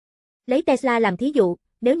hiện. Lấy Tesla làm thí dụ,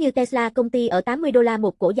 nếu như Tesla công ty ở 80 đô la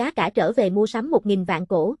một cổ giá cả trở về mua sắm 1.000 vạn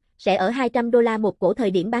cổ, sẽ ở 200 đô la một cổ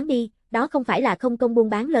thời điểm bán đi, đó không phải là không công buôn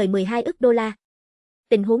bán lời 12 ức đô la.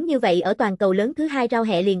 Tình huống như vậy ở toàn cầu lớn thứ hai rao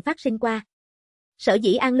hẹ liền phát sinh qua. Sở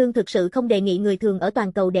dĩ An Lương thực sự không đề nghị người thường ở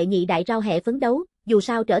toàn cầu đệ nhị đại rao hẹ phấn đấu, dù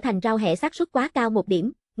sao trở thành rao hẹ xác suất quá cao một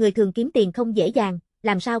điểm, người thường kiếm tiền không dễ dàng,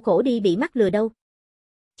 làm sao khổ đi bị mắc lừa đâu.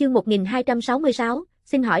 Chương 1266,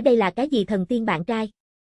 xin hỏi đây là cái gì thần tiên bạn trai?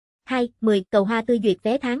 2.10 cầu hoa tươi duyệt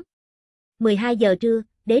vé tháng. 12 giờ trưa,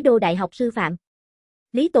 Đế đô Đại học Sư phạm.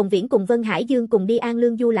 Lý Tồn Viễn cùng Vân Hải Dương cùng đi An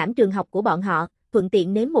Lương du lãm trường học của bọn họ, thuận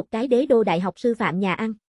tiện nếm một cái Đế đô Đại học Sư phạm nhà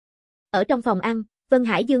ăn. Ở trong phòng ăn, Vân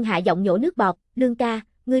Hải Dương hạ giọng nhổ nước bọt, Lương ca,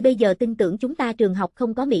 ngươi bây giờ tin tưởng chúng ta trường học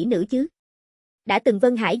không có mỹ nữ chứ? Đã từng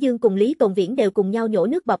Vân Hải Dương cùng Lý Tồn Viễn đều cùng nhau nhổ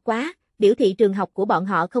nước bọt quá, biểu thị trường học của bọn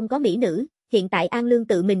họ không có mỹ nữ, hiện tại An Lương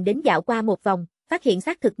tự mình đến dạo qua một vòng, phát hiện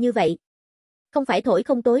xác thực như vậy. Không phải thổi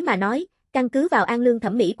không tối mà nói, căn cứ vào An Lương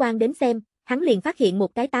thẩm mỹ quan đến xem, hắn liền phát hiện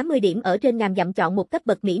một cái 80 điểm ở trên ngàm dặm chọn một cấp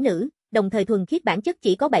bậc mỹ nữ, đồng thời thuần khiết bản chất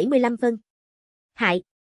chỉ có 75 phân. Hại!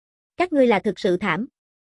 Các ngươi là thực sự thảm.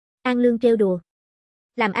 An Lương trêu đùa.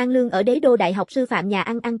 Làm An Lương ở Đế đô Đại học Sư phạm nhà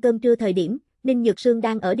ăn cơm trưa thời điểm, Ninh Nhược Sương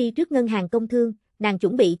đang ở đi trước ngân hàng công thương, nàng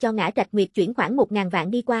chuẩn bị cho Ngã Trạch Nguyệt chuyển khoảng 1.000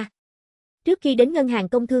 vạn đi qua. Trước khi đến ngân hàng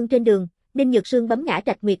công thương trên đường, Ninh Nhược Sương bấm Ngã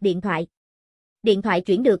Trạch Nguyệt điện thoại. Điện thoại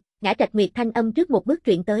chuyển được, Ngã Trạch Nguyệt thanh âm trước một bước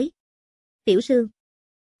truyền tới. Tiểu Sương.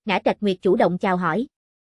 Ngã Trạch Nguyệt chủ động chào hỏi.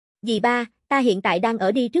 Dì ba, ta hiện tại đang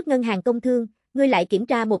ở đi trước ngân hàng công thương, ngươi lại kiểm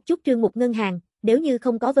tra một chút trương mục ngân hàng, nếu như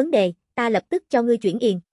không có vấn đề, ta lập tức cho ngươi chuyển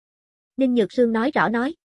tiền. Ninh Nhược Sương nói rõ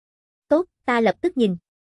nói. Tốt, ta lập tức nhìn.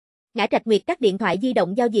 Ngã Trạch Nguyệt cắt điện thoại di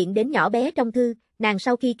động giao diện đến nhỏ bé trong thư, nàng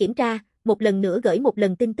sau khi kiểm tra, một lần nữa gửi một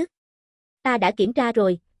lần tin tức. Ta đã kiểm tra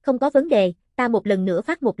rồi, không có vấn đề, ta một lần nữa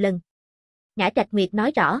phát một lần. Ngã Trạch Nguyệt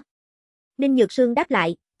nói rõ. Ninh Nhược Sương đáp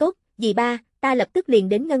lại, tốt, dì ba, ta lập tức liền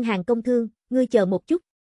đến ngân hàng công thương, ngươi chờ một chút.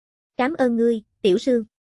 Cảm ơn ngươi, Tiểu Sương.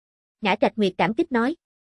 Ngã Trạch Nguyệt cảm kích nói.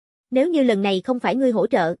 Nếu như lần này không phải ngươi hỗ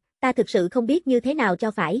trợ, ta thực sự không biết như thế nào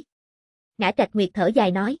cho phải. Ngã Trạch Nguyệt thở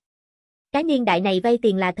dài nói. Cái niên đại này vay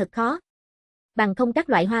tiền là thật khó. Bằng không các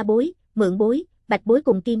loại hoa bối, mượn bối, bạch bối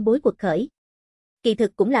cùng kim bối quật khởi. Kỳ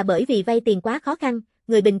thực cũng là bởi vì vay tiền quá khó khăn,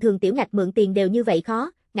 người bình thường tiểu ngạch mượn tiền đều như vậy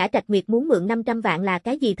khó, Ngã Trạch Nguyệt muốn mượn 500 vạn là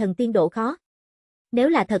cái gì thần tiên độ khó. Nếu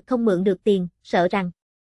là thật không mượn được tiền, sợ rằng.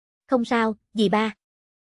 Không sao, dì ba.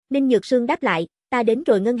 Ninh Nhược Sương đáp lại, ta đến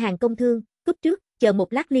rồi ngân hàng công thương, cúp trước, chờ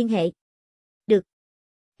một lát liên hệ. Được.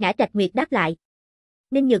 Ngã Trạch Nguyệt đáp lại.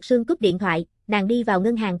 Ninh Nhược Sương cúp điện thoại, nàng đi vào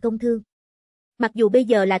ngân hàng công thương. Mặc dù bây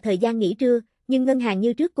giờ là thời gian nghỉ trưa, nhưng ngân hàng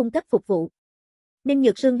như trước cung cấp phục vụ. Ninh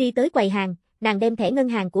Nhược Sương đi tới quầy hàng, nàng đem thẻ ngân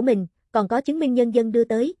hàng của mình, còn có chứng minh nhân dân đưa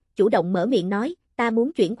tới, chủ động mở miệng nói, ta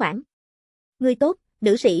muốn chuyển khoản. Ngươi tốt,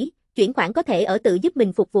 nữ sĩ, chuyển khoản có thể ở tự giúp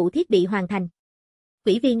mình phục vụ thiết bị hoàn thành.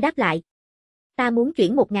 Quỹ viên đáp lại. Ta muốn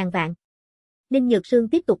chuyển 1.000 vạn. Ninh Nhược Sương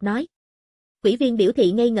tiếp tục nói. Quỹ viên biểu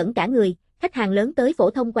thị ngây ngẩn cả người, khách hàng lớn tới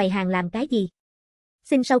phổ thông quầy hàng làm cái gì?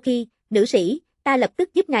 Xin sau khi, nữ sĩ, ta lập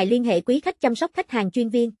tức giúp ngài liên hệ quý khách chăm sóc khách hàng chuyên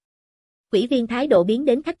viên. Quỹ viên thái độ biến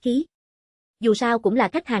đến khách khí. Dù sao cũng là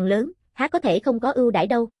khách hàng lớn, há có thể không có ưu đãi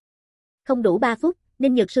đâu. Không đủ 3 phút,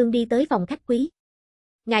 Ninh Nhược Sương đi tới phòng khách quý.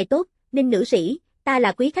 Ngài tốt, Ninh nữ sĩ, ta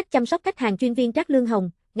là quý khách chăm sóc khách hàng chuyên viên Trác Lương Hồng,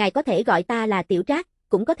 ngài có thể gọi ta là Tiểu Trác,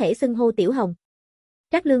 cũng có thể xưng hô Tiểu Hồng.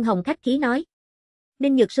 Trác Lương Hồng khách khí nói.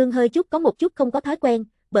 Ninh Nhược Sương hơi có một chút không có thói quen,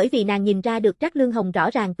 bởi vì nàng nhìn ra được Trác Lương Hồng rõ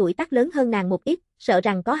ràng tuổi tác lớn hơn nàng một ít, sợ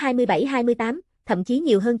rằng có 27-28, thậm chí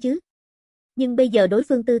nhiều hơn chứ. Nhưng bây giờ đối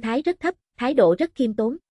phương tư thái rất thấp, thái độ rất khiêm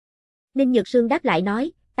tốn. Ninh Nhược Sương đáp lại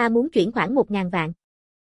nói, ta muốn chuyển khoản 1.000 vạn.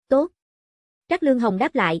 Tốt. Trác Lương Hồng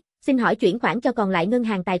đáp lại, xin hỏi chuyển khoản cho còn lại ngân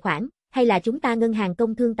hàng tài khoản, hay là chúng ta ngân hàng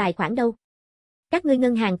công thương tài khoản đâu? Các ngươi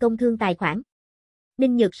ngân hàng công thương tài khoản.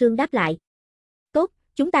 Ninh Nhược Sương đáp lại. Tốt,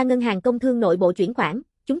 chúng ta ngân hàng công thương nội bộ chuyển khoản,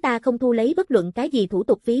 chúng ta không thu lấy bất luận cái gì thủ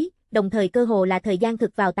tục phí, đồng thời cơ hồ là thời gian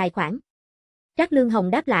thực vào tài khoản. Trác Lương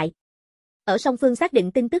Hồng đáp lại. Ở song phương xác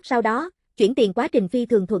định tin tức sau đó, chuyển tiền quá trình phi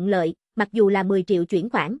thường thuận lợi, mặc dù là 10 triệu chuyển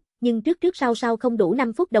khoản, nhưng trước sau không đủ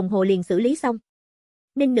 5 phút đồng hồ liền xử lý xong.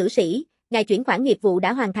 Ninh nữ sĩ, ngài chuyển khoản nghiệp vụ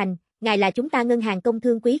đã hoàn thành, ngài là chúng ta ngân hàng công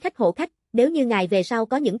thương quý khách hộ khách, nếu như ngài về sau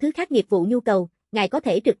có những thứ khác nghiệp vụ nhu cầu, ngài có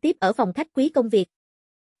thể trực tiếp ở phòng khách quý công việc.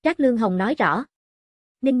 Trác Lương Hồng nói rõ.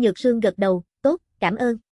 Ninh Nhược Sương gật đầu, tốt, cảm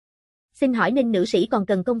ơn. Xin hỏi Ninh nữ sĩ còn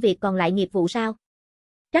cần công việc còn lại nghiệp vụ sao?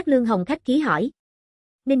 Trác Lương Hồng khách khí hỏi.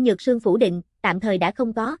 Ninh Nhược Sương phủ định, tạm thời đã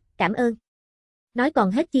không có, cảm ơn. Nói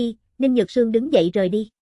còn hết chi, Ninh Nhược Sương đứng dậy rời đi.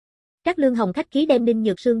 Trác Lương Hồng khách khí đem Ninh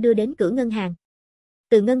Nhược Sương đưa đến cửa ngân hàng.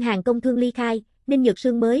 Từ ngân hàng công thương ly khai, Ninh Nhược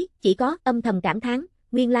Sương mới chỉ có âm thầm cảm thán,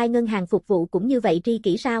 nguyên lai ngân hàng phục vụ cũng như vậy tri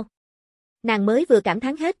kỷ sao? Nàng mới vừa cảm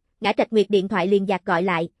thán hết, Ngã Trạch Nguyệt điện thoại liền dạt gọi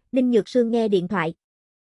lại, Ninh Nhược Sương nghe điện thoại.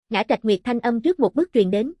 Ngã Trạch Nguyệt thanh âm trước một bước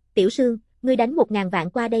truyền đến, Tiểu Sương, ngươi đánh 1.000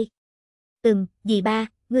 vạn qua đây. Dì ba,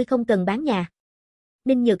 ngươi không cần bán nhà.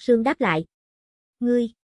 Ninh Nhược Sương đáp lại. Ngươi,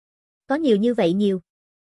 có nhiều như vậy nhiều.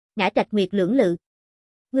 Ngã Trạch Nguyệt lưỡng lự.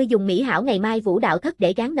 Ngươi dùng mỹ hảo ngày mai vũ đạo thất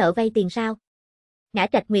để gán nợ vay tiền sao? Ngã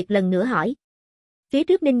Trạch Nguyệt lần nữa hỏi. Phía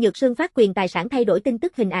trước Ninh Nhược Sương phát quyền tài sản thay đổi tin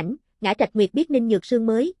tức hình ảnh, Ngã Trạch Nguyệt biết Ninh Nhược Sương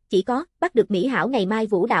mới chỉ có bắt được mỹ hảo ngày mai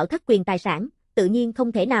vũ đạo thất quyền tài sản, tự nhiên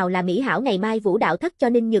không thể nào là mỹ hảo ngày mai vũ đạo thất cho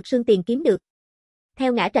Ninh Nhược Sương tiền kiếm được.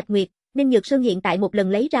 Theo Ngã Trạch Nguyệt, Ninh Nhược Sương hiện tại một lần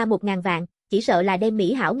lấy ra 1.000 vạn, chỉ sợ là đem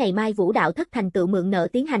mỹ hảo ngày mai vũ đạo thất thành tựu mượn nợ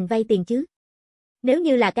tiến hành vay tiền chứ. Nếu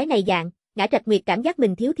như là cái này dạng, Ngã Trạch Nguyệt cảm giác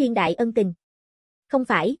mình thiếu thiên đại ân tình. Không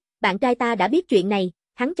phải, bạn trai ta đã biết chuyện này,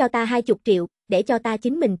 hắn cho ta 20 triệu, để cho ta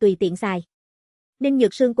chính mình tùy tiện xài. Ninh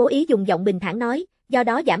Nhược Sương cố ý dùng giọng bình thản nói, do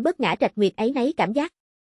đó giảm bớt Ngã Trạch Nguyệt ấy nấy cảm giác.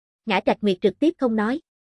 Ngã Trạch Nguyệt trực tiếp không nói.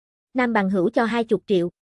 Nam bằng hữu cho 20 triệu.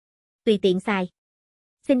 Tùy tiện xài.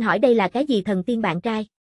 Xin hỏi đây là cái gì thần tiên bạn trai?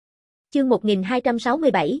 Chương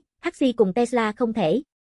 1267, Husky cùng Tesla không thể.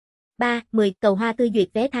 3-10 cầu hoa tươi duyệt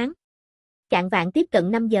vé tháng. Chạng vạn tiếp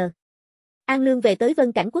cận 5 giờ. An Lương về tới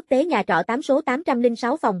Vân Cảnh Quốc tế nhà trọ 8 số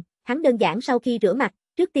 806 phòng, hắn đơn giản sau khi rửa mặt,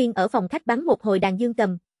 trước tiên ở phòng khách bắn một hồi đàn dương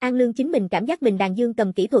cầm, An Lương chính mình cảm giác mình đàn dương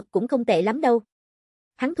cầm kỹ thuật cũng không tệ lắm đâu.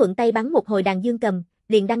 Hắn thuận tay bắn một hồi đàn dương cầm,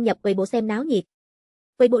 liền đăng nhập Weibo xem náo nhiệt.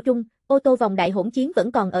 Weibo trung, ô tô vòng đại hỗn chiến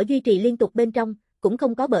vẫn còn ở duy trì liên tục bên trong, cũng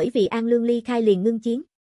không có bởi vì An Lương ly khai liền ngưng chiến.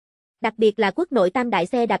 Đặc biệt là quốc nội tam đại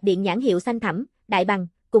xe đạp điện nhãn hiệu xanh thẳm, đại bằng,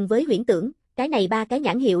 cùng với huyễn tưởng, cái này 3 cái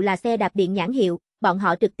nhãn hiệu là xe đạp điện nhãn hiệu, bọn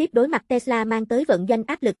họ trực tiếp đối mặt Tesla mang tới vận doanh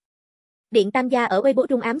áp lực. Điện tam gia ở Weibo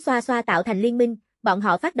trung ám xoa xoa tạo thành liên minh, bọn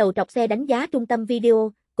họ phát đầu trọc xe đánh giá trung tâm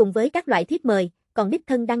video, cùng với các loại thiếp mời, còn đích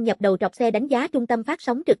thân đăng nhập đầu trọc xe đánh giá trung tâm phát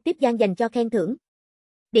sóng trực tiếp gian dành cho khen thưởng.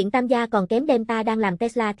 Điện tam gia còn kém đem ta đang làm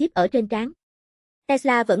Tesla thiếp ở trên trán.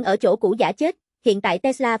 Tesla vẫn ở chỗ cũ giả chết, hiện tại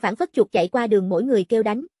Tesla phản phất chuột chạy qua đường mỗi người kêu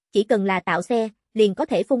đánh, chỉ cần là tạo xe, liền có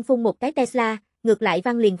thể phun một cái Tesla, ngược lại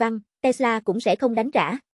văng liền văng, Tesla cũng sẽ không đánh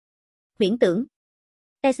trả. Huyễn tưởng.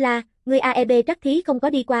 Tesla, ngươi AEB trắc thí không có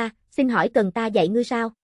đi qua, xin hỏi cần ta dạy ngươi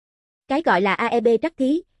sao? Cái gọi là AEB trắc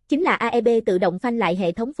thí, chính là AEB tự động phanh lại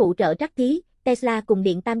hệ thống phụ trợ trắc thí, Tesla cùng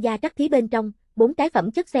điện tam gia trắc thí bên trong, 4 cái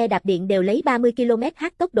phẩm chất xe đạp điện đều lấy 30 km/h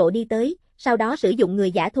tốc độ đi tới, sau đó sử dụng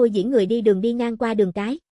người giả thôi diễn người đi đường đi ngang qua đường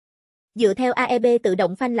cái. Dựa theo AEB tự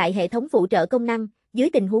động phanh lại hệ thống phụ trợ công năng, dưới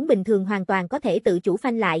tình huống bình thường hoàn toàn có thể tự chủ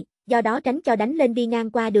phanh lại, do đó tránh cho đánh lên đi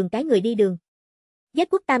ngang qua đường cái người đi đường. Z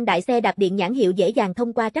quốc tam đại xe đạp điện nhãn hiệu dễ dàng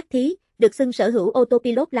thông qua trắc thí, được xưng sở hữu ô tô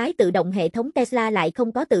pilot lái tự động hệ thống Tesla lại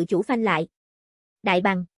không có tự chủ phanh lại. Đại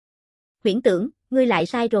bằng. Huyễn tưởng, ngươi lại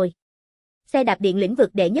sai rồi. Xe đạp điện lĩnh vực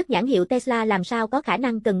đệ nhất nhãn hiệu Tesla làm sao có khả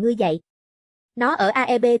năng cần ngươi dạy. Nó ở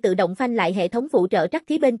AEB tự động phanh lại hệ thống phụ trợ trắc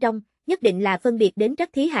thí bên trong, nhất định là phân biệt đến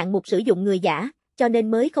trắc thí hạng mục sử dụng người giả, cho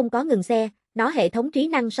nên mới không có ngừng xe, nó hệ thống trí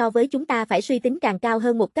năng so với chúng ta phải suy tính càng cao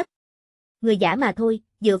hơn một cấp. Người giả mà thôi,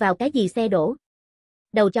 dựa vào cái gì xe đổ.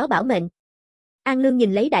 Đầu chó bảo mệnh. An Lương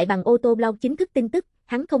nhìn lấy đại bằng ô tô blog chính thức tin tức,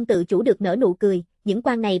 hắn không tự chủ được nở nụ cười, những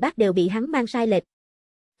quan này bác đều bị hắn mang sai lệch.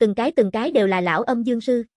 Từng cái đều là lão âm dương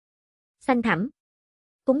sư. Xanh thẳm.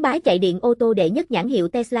 Cúng bái chạy điện ô tô đệ nhất nhãn hiệu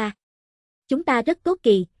Tesla. Chúng ta rất tốt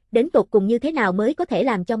kỳ, đến tột cùng như thế nào mới có thể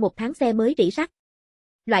làm cho một tháng xe mới rỉ sắt.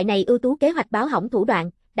 Loại này ưu tú kế hoạch báo hỏng thủ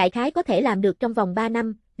đoạn, đại khái có thể làm được trong vòng 3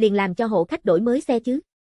 năm, liền làm cho hộ khách đổi mới xe chứ.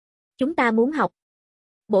 Chúng ta muốn học.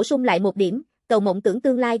 Bổ sung lại một điểm, cầu mộng tưởng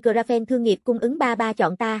tương lai Graphene thương nghiệp cung ứng 33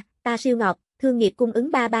 chọn ta siêu ngọt, thương nghiệp cung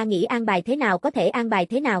ứng 33 nghĩ an bài thế nào có thể an bài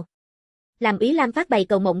thế nào. Làm Ý Lam phát bày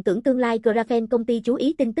cầu mộng tưởng tương lai Graphene công ty chú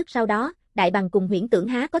ý tin tức sau đó, đại bằng cùng huyễn tưởng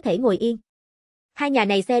há có thể ngồi yên. Hai nhà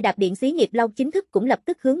này xe đạp điện xí nghiệp blog chính thức cũng lập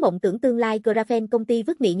tức hướng mộng tưởng tương lai Graphene công ty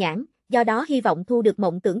vứt mị nhãn, do đó hy vọng thu được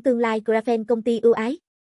mộng tưởng tương lai Graphene công ty ưu ái.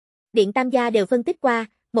 Điện tam gia đều phân tích qua,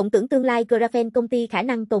 mộng tưởng tương lai Graphene công ty khả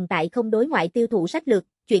năng tồn tại không đối ngoại tiêu thụ sách lược,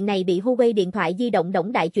 chuyện này bị Huawei điện thoại di động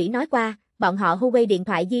Đổng Đại Chủy nói qua, bọn họ Huawei điện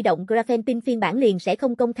thoại di động Graphene pin phiên bản liền sẽ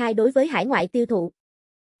không công khai đối với hải ngoại tiêu thụ.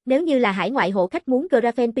 Nếu như là hải ngoại hộ khách muốn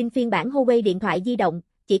Graphene pin phiên bản Huawei điện thoại di động,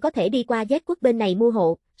 chỉ có thể đi qua Z quốc bên này mua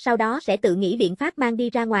hộ, sau đó sẽ tự nghĩ biện pháp mang đi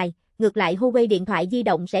ra ngoài, ngược lại Huawei điện thoại di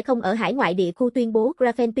động sẽ không ở hải ngoại địa khu tuyên bố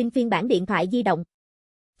Graphene pin phiên bản điện thoại di động.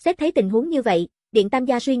 Xét thấy tình huống như vậy, Điện Tam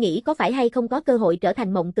gia suy nghĩ có phải hay không có cơ hội trở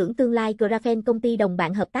thành mộng tưởng tương lai Graphene công ty đồng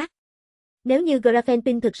bạn hợp tác. Nếu như Graphene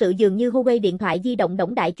pin thực sự dường như Huawei điện thoại di động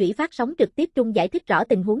Đổng Đại Chủy phát sóng trực tiếp trung giải thích rõ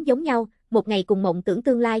tình huống giống nhau, một ngày cùng mộng tưởng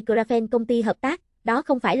tương lai Graphene công ty hợp tác, đó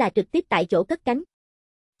không phải là trực tiếp tại chỗ cất cánh.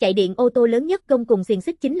 Chạy điện ô tô lớn nhất công cùng xiềng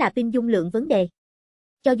xích chính là pin dung lượng vấn đề.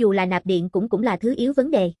 Cho dù là nạp điện cũng là thứ yếu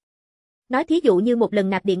vấn đề. Nói thí dụ như một lần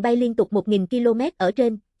nạp điện bay liên tục 1000 km ở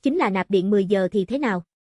trên, chính là nạp điện 10 giờ thì thế nào?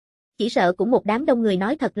 Chỉ sợ cũng một đám đông người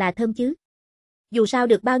nói thật là thơm chứ. Dù sao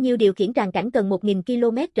được bao nhiêu điều khiển tràn cảnh cần 1000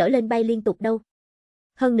 km trở lên bay liên tục đâu.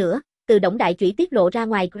 Hơn nữa, từ Đổng Đại Chủy tiết lộ ra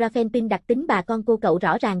ngoài Graphene pin đặc tính bà con cô cậu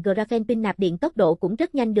rõ ràng Graphene pin nạp điện tốc độ cũng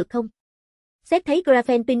rất nhanh được không? Xét thấy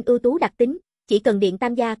Graphene pin ưu tú đặc tính, chỉ cần Điện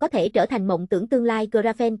Tam gia có thể trở thành mộng tưởng tương lai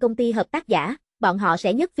Graphene công ty hợp tác giả, bọn họ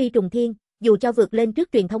sẽ nhất phi trùng thiên, dù cho vượt lên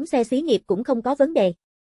trước truyền thống xe xí nghiệp cũng không có vấn đề.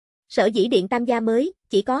 Sở dĩ Điện Tam gia mới,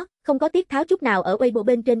 không có tiết tháo chút nào ở Weibo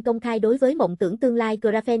bên trên công khai đối với mộng tưởng tương lai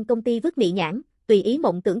Graphene công ty vứt mị nhãn, tùy ý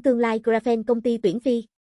mộng tưởng tương lai Graphene công ty tuyển phi.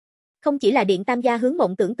 Không chỉ là Điện Tam gia hướng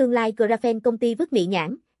mộng tưởng tương lai Graphene công ty vứt mị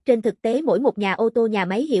nhãn, trên thực tế mỗi một nhà ô tô nhà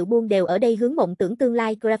máy hiệu buôn đều ở đây hướng mộng tưởng tương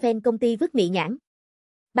lai Graphene công ty vứt mị nhãn.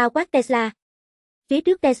 Bao quát Tesla. Phía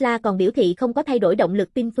trước Tesla còn biểu thị không có thay đổi động lực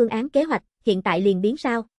pin phương án kế hoạch, hiện tại liền biến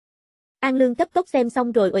sao. An Lương cấp tốc xem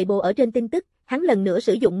xong rồi Weibo ở trên tin tức, hắn lần nữa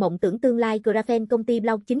sử dụng mộng tưởng tương lai Graphene công ty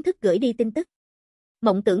blog chính thức gửi đi tin tức.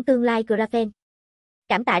 Mộng tưởng tương lai Graphene.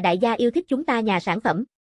 Cảm tạ đại gia yêu thích chúng ta nhà sản phẩm.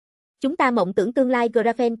 Chúng ta mộng tưởng tương lai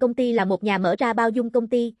Graphene công ty là một nhà mở ra bao dung công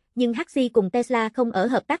ty, nhưng Husky cùng Tesla không ở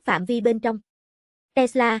hợp tác phạm vi bên trong.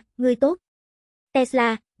 Tesla, ngươi tốt.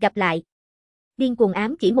 Tesla, gặp lại. Điên cuồng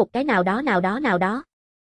ám chỉ một cái nào đó.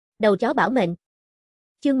 Đầu chó bảo mệnh.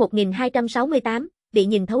 Chương 1268, bị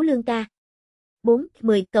nhìn thấu lương ca.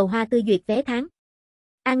 4.10 cầu hoa tươi duyệt vé tháng.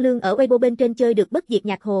 An Lương ở Weibo bên trên chơi được bất diệt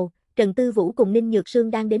nhạc hồ, Trần Tư Vũ cùng Ninh Nhược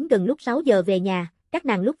Sương đang đến gần lúc 6 giờ về nhà, các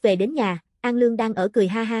nàng lúc về đến nhà, An Lương đang ở cười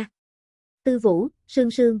ha ha. Tư Vũ,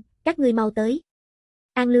 Sương Sương, các ngươi mau tới.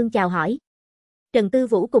 An Lương chào hỏi. Trần Tư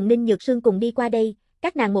Vũ cùng Ninh Nhược Sương cùng đi qua đây,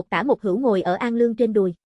 các nàng một tả một hữu ngồi ở An Lương trên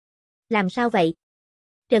đùi. Làm sao vậy?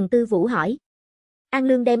 Trần Tư Vũ hỏi. An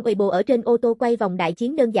Lương đem Weibo ở trên ô tô quay vòng đại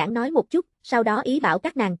chiến đơn giản nói một chút, sau đó ý bảo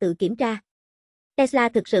các nàng tự kiểm tra. Tesla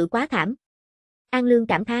thực sự quá thảm. An Lương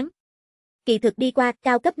cảm thán. Kỳ thực đi qua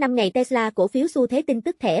cao cấp 5 ngày Tesla cổ phiếu xu thế tin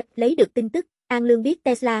tức thẻ, lấy được tin tức, An Lương biết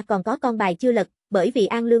Tesla còn có con bài chưa lật, bởi vì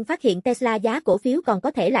An Lương phát hiện Tesla giá cổ phiếu còn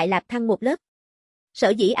có thể lại lạp thăng một lớp. Sở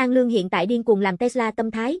dĩ An Lương hiện tại điên cuồng làm Tesla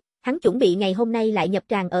tâm thái, hắn chuẩn bị ngày hôm nay lại nhập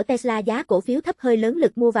tràng ở Tesla giá cổ phiếu thấp hơi lớn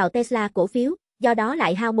lực mua vào Tesla cổ phiếu, do đó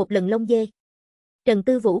lại hao một lần lông dê. Trần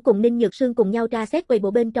Tư Vũ cùng Ninh Nhược Sương cùng nhau tra xét quầy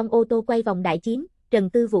bộ bên trong ô tô quay vòng đại chiến, Trần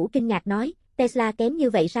Tư Vũ kinh ngạc nói, Tesla kém như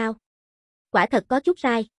vậy sao? Quả thật có chút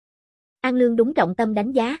sai. An Lương đúng trọng tâm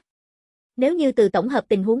đánh giá. Nếu như từ tổng hợp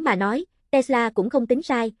tình huống mà nói, Tesla cũng không tính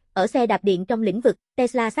sai, ở xe đạp điện trong lĩnh vực,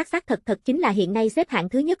 Tesla xác thật chính là hiện nay xếp hạng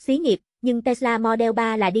thứ nhất xí nghiệp, nhưng Tesla Model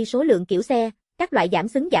 3 là đi số lượng kiểu xe, các loại giảm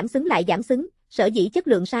xứng lại giảm xứng, sở dĩ chất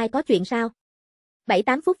lượng sai có chuyện sao?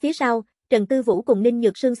 7-8 phút phía sau, Trần Tư Vũ cùng Ninh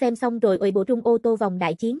Nhược Sương xem xong rồi ùi bộ trung ô tô vòng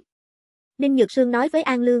đại chiến. Ninh Nhược Sương nói với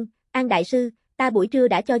An Lương, An đại sư, ta buổi trưa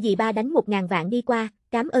đã cho dì ba đánh 1.000 vạn đi qua,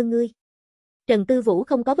 cảm ơn ngươi. Trần Tư Vũ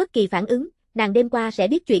không có bất kỳ phản ứng, nàng đêm qua sẽ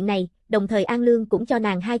biết chuyện này, đồng thời An Lương cũng cho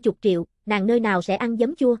nàng 20 triệu, nàng nơi nào sẽ ăn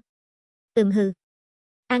giấm chua. Hừ.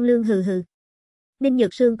 An Lương hừ. Ninh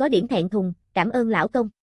Nhược Sương có điểm thẹn thùng, cảm ơn lão công.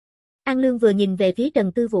 An Lương vừa nhìn về phía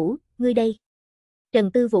Trần Tư Vũ, ngươi đây.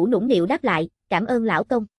 Trần Tư Vũ nũng nịu đáp lại, cảm ơn lão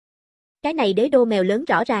công. Cái này đế đô mèo lớn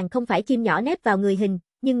rõ ràng không phải chim nhỏ nép vào người hình,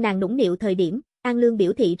 nhưng nàng nũng nịu thời điểm, An Lương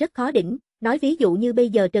biểu thị rất khó đỉnh, nói ví dụ như bây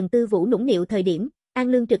giờ Trần Tư Vũ nũng nịu thời điểm, An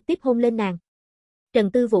Lương trực tiếp hôn lên nàng.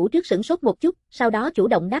 Trần Tư Vũ trước sửng sốt một chút, sau đó chủ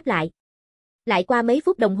động đáp lại. Lại qua mấy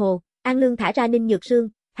phút đồng hồ, An Lương thả ra Ninh Nhược Sương,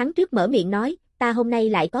 hắn trước mở miệng nói, ta hôm nay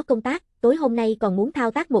lại có công tác, tối hôm nay còn muốn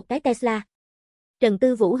thao tác một cái Tesla. Trần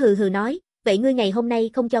Tư Vũ hừ nói, vậy ngươi ngày hôm nay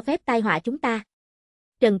không cho phép tai họa chúng ta.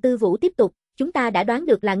 Trần Tư Vũ tiếp tục, chúng ta đã đoán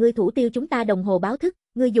được là ngươi thủ tiêu chúng ta đồng hồ báo thức,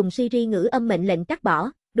 ngươi dùng Siri ngữ âm mệnh lệnh cắt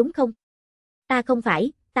bỏ, đúng không? Ta không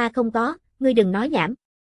phải, ta không có, ngươi đừng nói nhảm.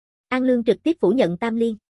 An Lương trực tiếp phủ nhận tam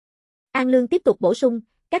liên. An Lương tiếp tục bổ sung,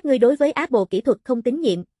 các ngươi đối với Apple kỹ thuật không tín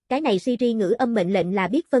nhiệm, cái này Siri ngữ âm mệnh lệnh là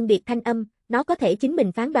biết phân biệt thanh âm, nó có thể chính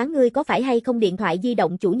mình phán đoán ngươi có phải hay không điện thoại di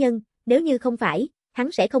động chủ nhân, nếu như không phải,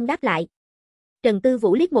 hắn sẽ không đáp lại. Trần Tư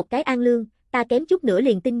Vũ liếc một cái An Lương, ta kém chút nữa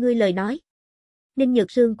liền tin ngươi lời nói. Ninh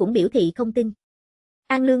Nhược Sương cũng biểu thị không tin.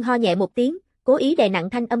 An Lương ho nhẹ một tiếng, cố ý đè nặng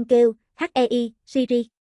thanh âm kêu, HEI, Siri.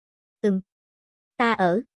 Ta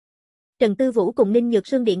ở. Trần Tư Vũ cùng Ninh Nhược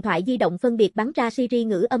Sương điện thoại di động phân biệt bắn ra Siri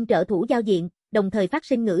ngữ âm trợ thủ giao diện, đồng thời phát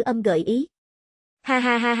sinh ngữ âm gợi ý. Ha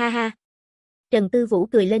ha ha ha ha. Trần Tư Vũ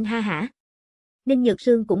cười lên ha hả. Ninh Nhược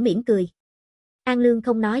Sương cũng mỉm cười. An Lương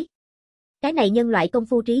không nói. Cái này nhân loại công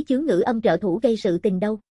phu trí chướng ngữ âm trợ thủ gây sự tình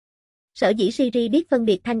đâu. Sở dĩ Siri biết phân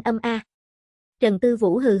biệt thanh âm A. Trần Tư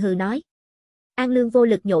Vũ hừ nói. An Lương vô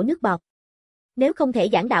lực nhổ nước bọt. Nếu không thể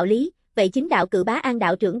giảng đạo lý, vậy chính đạo cự bá An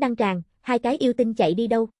đạo trưởng đăng tràng, hai cái yêu tinh chạy đi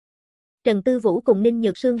đâu? Trần Tư Vũ cùng Ninh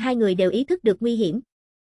Nhược Sương hai người đều ý thức được nguy hiểm.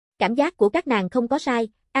 Cảm giác của các nàng không có sai,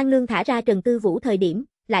 An Lương thả ra Trần Tư Vũ thời điểm,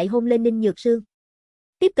 lại hôn lên Ninh Nhược Sương.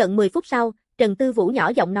 Tiếp cận 10 phút sau, Trần Tư Vũ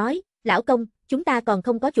nhỏ giọng nói, lão công, chúng ta còn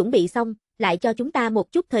không có chuẩn bị xong, lại cho chúng ta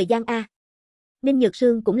một chút thời gian a. Ninh Nhược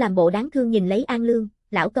Sương cũng làm bộ đáng thương nhìn lấy An Lương,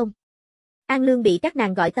 lão công. An Lương bị các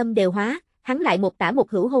nàng gọi tâm đều hóa, hắn lại một tả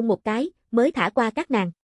một hữu hôn một cái, mới thả qua các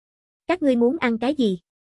nàng. Các ngươi muốn ăn cái gì?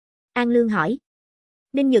 An Lương hỏi.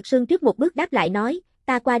 Ninh Nhược Sương trước một bước đáp lại nói,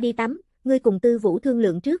 ta qua đi tắm, ngươi cùng Tư Vũ thương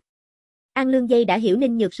lượng trước. An Lương dây đã hiểu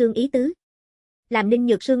Ninh Nhược Sương ý tứ. Làm Ninh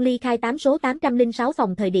Nhược Sương ly khai 8 số 806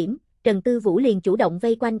 phòng thời điểm, Trần Tư Vũ liền chủ động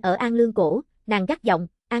vây quanh ở An Lương cổ, nàng gắt giọng,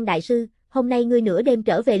 An đại sư, hôm nay ngươi nửa đêm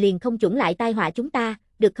trở về liền không chuẩn lại tai họa chúng ta,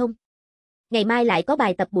 được không? Ngày mai lại có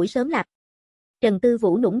bài tập buổi sớm lặp. Trần Tư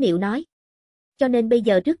Vũ nũng nịu nói. Cho nên bây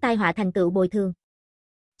giờ trước tai họa thành tựu bồi thường.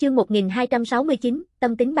 Chương 1269,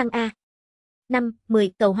 tâm tính băng A. 5,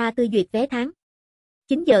 10, cầu hoa tươi duyệt vé tháng.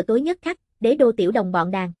 9 giờ tối nhất khắc, đế đô tiểu đồng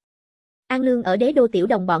bọn đàn. An Lương ở đế đô tiểu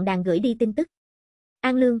đồng bọn đàn gửi đi tin tức.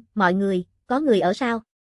 An Lương, mọi người, có người ở sao?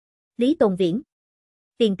 Lý Tồn Viễn.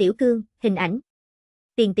 Tiền Tiểu Cương, hình ảnh.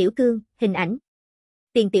 Tiền Tiểu Cương, hình ảnh.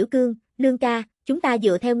 Tiền Tiểu Cương, Lương ca, chúng ta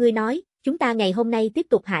dựa theo ngươi nói, chúng ta ngày hôm nay tiếp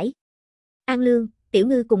tục hải. An Lương, Tiểu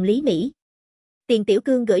Ngư cùng Lý Mỹ. Tiền Tiểu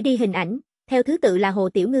Cương gửi đi hình ảnh, theo thứ tự là Hồ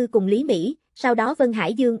Tiểu Ngư cùng Lý Mỹ, sau đó Vân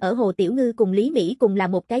Hải Dương ở Hồ Tiểu Ngư cùng Lý Mỹ cùng là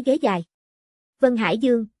một cái ghế dài. Vân Hải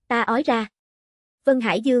Dương, ta ói ra. Vân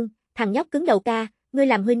Hải Dương, thằng nhóc cứng đầu ca, ngươi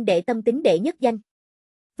làm huynh đệ tâm tính đệ nhất danh.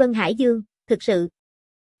 Vân Hải Dương, thực sự.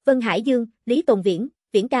 Vân Hải Dương, Lý Tồn Viễn,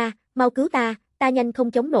 Viễn ca, mau cứu ta nhanh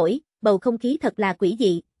không chống nổi, bầu không khí thật là quỷ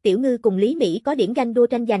dị, Tiểu Ngư cùng Lý Mỹ có điểm ganh đua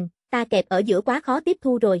tranh giành, ta kẹp ở giữa quá khó tiếp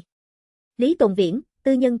thu rồi. Lý Tồn Viễn,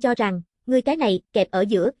 tư nhân cho rằng, ngươi cái này, kẹp ở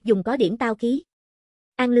giữa, dùng có điểm tao khí.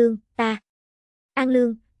 An Lương, An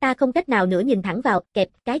Lương, ta không cách nào nữa nhìn thẳng vào, kẹp,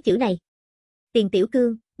 cái chữ này. Tiền Tiểu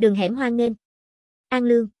Cương, đường hẻm hoan nghênh.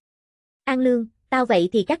 An Lương, tao vậy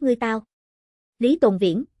thì các ngươi tao. Lý Tồn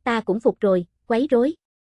Viễn, ta cũng phục rồi, quấy rối.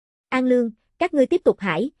 An Lương, các ngươi tiếp tục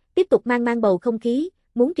hải, tiếp tục mang mang bầu không khí,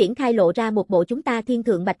 muốn triển khai lộ ra một bộ chúng ta thiên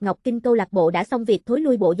thượng bạch ngọc kinh câu lạc bộ đã xong việc thối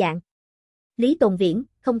lui bộ dạng. Lý Tồn Viễn,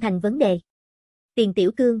 không thành vấn đề. Tiền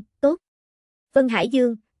Tiểu Cương, tốt. Vân Hải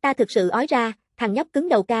Dương, ta thực sự ói ra, thằng nhóc cứng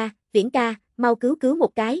đầu ca, Viễn ca, mau cứu cứu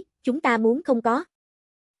một cái, chúng ta muốn không có.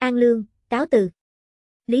 An Lương, cáo từ.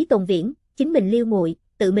 Lý Tồn Viễn, chính mình liêu muội,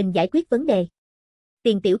 tự mình giải quyết vấn đề.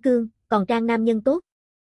 Tiền Tiểu Cương, còn trang nam nhân tốt.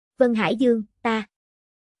 Vân Hải Dương, ta.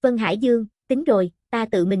 Vân Hải Dương, tính rồi, ta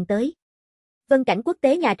tự mình tới. Vân Cảnh Quốc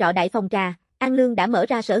tế nhà trọ đại phòng trà, An Lương đã mở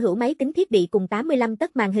ra sở hữu máy tính thiết bị cùng 85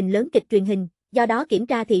 tấc màn hình lớn kịch truyền hình, do đó kiểm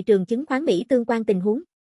tra thị trường chứng khoán Mỹ tương quan tình huống.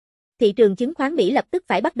 Thị trường chứng khoán Mỹ lập tức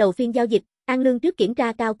phải bắt đầu phiên giao dịch, An Lương trước kiểm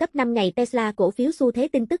tra cao cấp 5 ngày Tesla cổ phiếu xu thế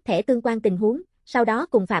tin tức thẻ tương quan tình huống, sau đó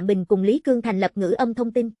cùng Phạm Bình cùng Lý Cương thành lập ngữ âm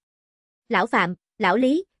thông tin. Lão Phạm, lão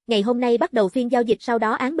Lý, ngày hôm nay bắt đầu phiên giao dịch sau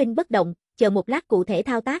đó án binh bất động, chờ một lát cụ thể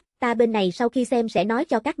thao tác, ta bên này sau khi xem sẽ nói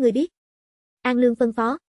cho các ngươi biết. An Lương phân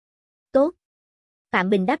phó. Tốt. Phạm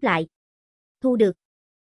Bình đáp lại. Thu được.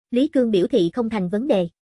 Lý Cương biểu thị không thành vấn đề.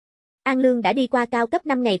 An Lương đã đi qua cao cấp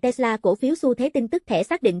 5 ngày Tesla cổ phiếu xu thế tin tức thẻ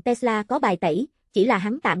xác định Tesla có bài tẩy, chỉ là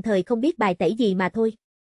hắn tạm thời không biết bài tẩy gì mà thôi.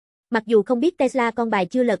 Mặc dù không biết Tesla con bài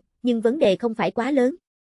chưa lật, nhưng vấn đề không phải quá lớn.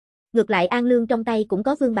 Ngược lại An Lương trong tay cũng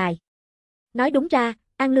có vương bài. Nói đúng ra,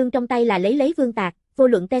 An Lương trong tay là lấy vương tạc, vô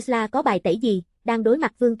luận Tesla có bài tẩy gì, đang đối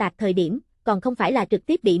mặt vương tạc thời điểm, còn không phải là trực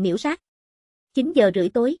tiếp bị miễu sát. 9 giờ rưỡi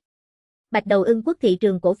tối. Bạch đầu ưng quốc thị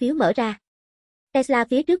trường cổ phiếu mở ra. Tesla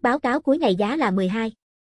phía trước báo cáo cuối ngày giá là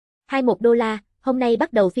 12,21 đô la, hôm nay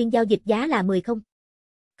bắt đầu phiên giao dịch giá là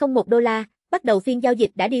 10,01 đô la, bắt đầu phiên giao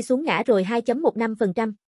dịch đã đi xuống ngã rồi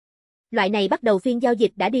 2,15%. Loại này bắt đầu phiên giao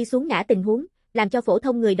dịch đã đi xuống ngã tình huống, làm cho phổ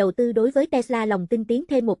thông người đầu tư đối với Tesla lòng tin tiến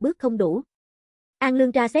thêm một bước không đủ. An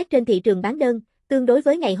Lương tra xét trên thị trường bán đơn, tương đối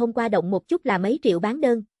với ngày hôm qua động một chút là mấy triệu bán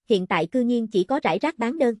đơn, hiện tại cư nhiên chỉ có rải rác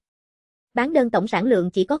bán đơn. Bán đơn tổng sản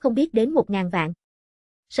lượng chỉ có không biết đến 1.000 vạn.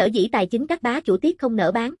 Sở dĩ tài chính các bá chủ tiếp không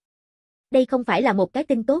nỡ bán. Đây không phải là một cái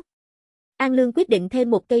tin tốt. An Lương quyết định thêm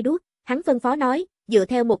một cây đuốc, hắn phân phó nói, dựa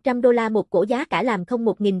theo 100 đô la một cổ giá cả làm không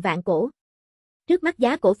 1.000 vạn cổ. Trước mắt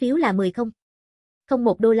giá cổ phiếu là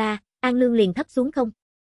 10,01 đô la, An Lương liền thấp xuống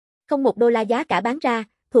 0,01 đô la giá cả bán ra,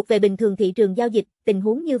 thuộc về bình thường thị trường giao dịch, tình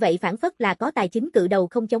huống như vậy phản phất là có tài chính cự đầu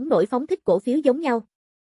không chống nổi phóng thích cổ phiếu giống nhau.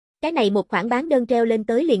 Cái này một khoản bán đơn treo lên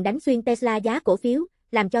tới liền đánh xuyên Tesla giá cổ phiếu,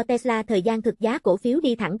 làm cho Tesla thời gian thực giá cổ phiếu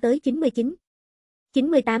đi thẳng tới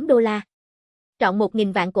 98 đô la. Trọn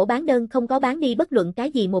 1.000 vạn cổ bán đơn không có bán đi bất luận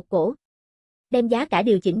cái gì một cổ. Đem giá cả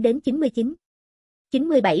điều chỉnh đến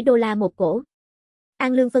 97 đô la một cổ.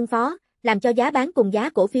 An Lương phân phó, làm cho giá bán cùng giá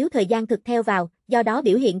cổ phiếu thời gian thực theo vào, do đó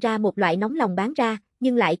biểu hiện ra một loại nóng lòng bán ra,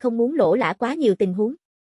 nhưng lại không muốn lỗ lã quá nhiều tình huống.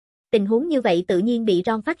 Tình huống như vậy tự nhiên bị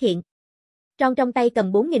Ron phát hiện. Ron trong tay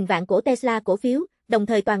cầm 4.000 vạn cổ Tesla cổ phiếu, đồng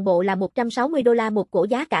thời toàn bộ là 160 đô la một cổ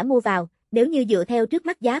giá cả mua vào, nếu như dựa theo trước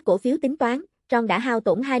mắt giá cổ phiếu tính toán, Ron đã hao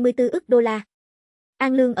tổn 24 ức đô la.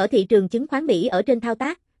 An Lương ở thị trường chứng khoán Mỹ ở trên thao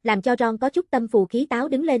tác, làm cho Ron có chút tâm phù khí táo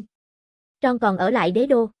đứng lên. Ron còn ở lại đế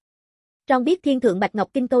đô. Ron biết thiên thượng bạch ngọc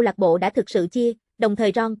kinh câu lạc bộ đã thực sự chia, đồng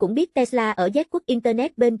thời Ron cũng biết Tesla ở Z quốc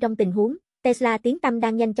Internet bên trong tình huống, Tesla tiếng tăm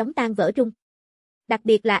đang nhanh chóng tan vỡ trung. Đặc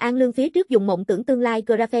biệt là An Lương phía trước dùng mộng tưởng tương lai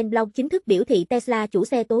Graphene Blog chính thức biểu thị Tesla chủ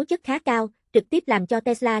xe tố chất khá cao, trực tiếp làm cho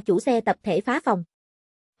Tesla chủ xe tập thể phá phòng.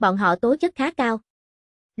 Bọn họ tố chất khá cao.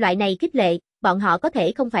 Loại này khích lệ, bọn họ có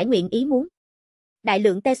thể không phải nguyện ý muốn. Đại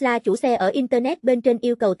lượng Tesla chủ xe ở Internet bên trên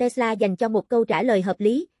yêu cầu Tesla dành cho một câu trả lời hợp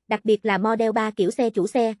lý, đặc biệt là Model 3 kiểu xe chủ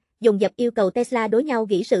xe, dồn dập yêu cầu Tesla đối nhau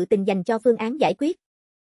nghĩ sự tình dành cho phương án giải quyết.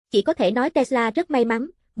 Chỉ có thể nói Tesla rất may mắn,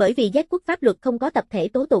 bởi vì Z quốc pháp luật không có tập thể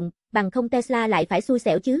tố tụng, bằng không Tesla lại phải xui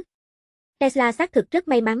xẻo chứ. Tesla xác thực rất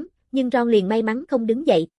may mắn, nhưng Ron liền may mắn không đứng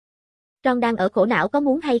dậy. Ron đang ở khổ não có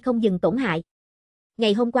muốn hay không dừng tổn hại.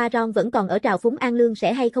 Ngày hôm qua Ron vẫn còn ở trào phúng An Lương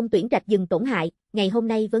sẽ hay không tuyển trạch dừng tổn hại, ngày hôm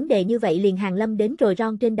nay vấn đề như vậy liền hàng lâm đến rồi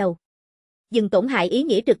Ron trên đầu. Dừng tổn hại ý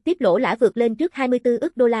nghĩa trực tiếp lỗ lã vượt lên trước 24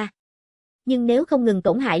 ức đô la. Nhưng nếu không ngừng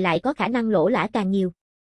tổn hại lại có khả năng lỗ lã càng nhiều.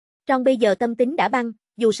 Ron bây giờ tâm tính đã băng,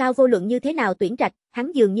 dù sao vô luận như thế nào tuyển trạch,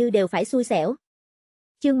 hắn dường như đều phải xui xẻo.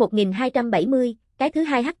 Chương 1270, cái thứ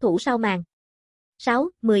hai hắc thủ sau màn. 6,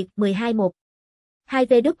 10, 12 1.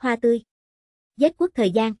 2V đúc hoa tươi. Z quốc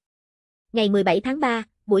thời gian. Ngày 17 tháng 3,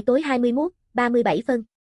 buổi tối 21:37 phân.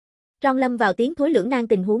 Ron lâm vào tiếng thối lưỡng nan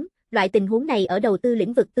tình huống, loại tình huống này ở đầu tư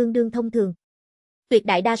lĩnh vực tương đương thông thường. Tuyệt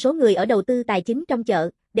đại đa số người ở đầu tư tài chính trong chợ,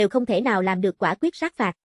 đều không thể nào làm được quả quyết sát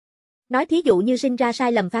phạt. Nói thí dụ như sinh ra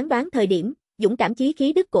sai lầm phán đoán thời điểm, dũng cảm chí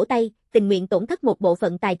khí đứt cổ tay, tình nguyện tổn thất một bộ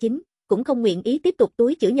phận tài chính, cũng không nguyện ý tiếp tục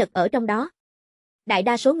túi chữ nhật ở trong đó. Đại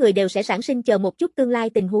đa số người đều sẽ sản sinh chờ một chút tương lai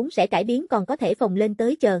tình huống sẽ cải biến còn có thể phồng lên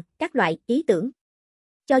tới chờ, các loại ý tưởng.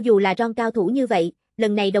 Cho dù là Ron cao thủ như vậy,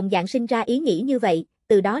 lần này đồng dạng sinh ra ý nghĩ như vậy,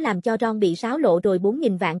 từ đó làm cho Ron bị xáo lộ rồi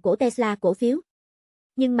 4.000 vạn cổ Tesla cổ phiếu.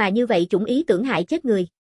 Nhưng mà như vậy chủng ý tưởng hại chết người.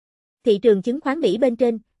 Thị trường chứng khoán Mỹ bên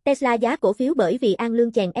trên, Tesla giá cổ phiếu bởi vì ăn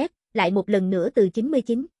lương chèn ép, lại một lần nữa từ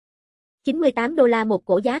 98 đô la một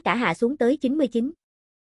cổ giá cả hạ xuống tới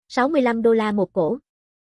 65 đô la một cổ.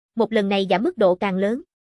 Một lần này giảm mức độ càng lớn.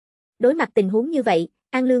 Đối mặt tình huống như vậy,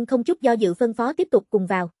 An Lương không chút do dự phân phó tiếp tục cùng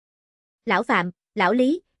vào. Lão Phạm, Lão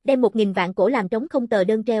Lý, đem 1.000 vạn cổ làm trống không tờ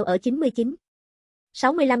đơn treo ở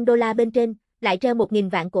 65 đô la bên trên, lại treo 1.000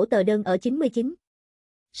 vạn cổ tờ đơn ở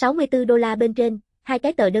 64 đô la bên trên, hai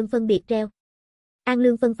cái tờ đơn phân biệt treo. An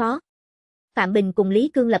Lương phân phó. Phạm Bình cùng Lý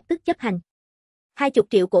Cương lập tức chấp hành. 20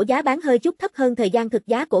 triệu cổ giá bán hơi chút thấp hơn thời gian thực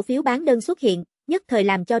giá cổ phiếu bán đơn xuất hiện, nhất thời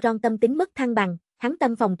làm cho Ron tâm tính mất thăng bằng, hắn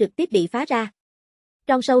tâm phòng trực tiếp bị phá ra.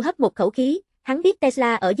 Ron sâu hấp một khẩu khí, hắn biết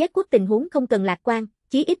Tesla ở Z quốc tình huống không cần lạc quan,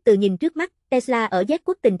 chí ít từ nhìn trước mắt, Tesla ở Z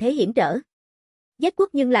quốc tình thế hiểm trở. Z quốc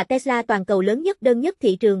nhưng là Tesla toàn cầu lớn nhất đơn nhất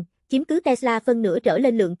thị trường, chiếm cứ Tesla phân nửa trở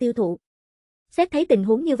lên lượng tiêu thụ. Xét thấy tình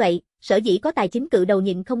huống như vậy, sở dĩ có tài chính cự đầu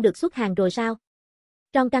nhịn không được xuất hàng rồi sao?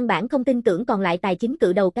 Ron căn bản không tin tưởng còn lại tài chính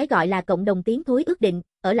cự đầu cái gọi là cộng đồng tiến thối ước định,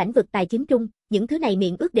 ở lĩnh vực tài chính trung, những thứ này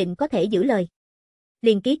miệng ước định có thể giữ lời.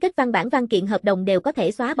 Liền ký kết văn bản văn kiện hợp đồng đều có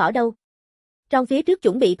thể xóa bỏ đâu. Ron phía trước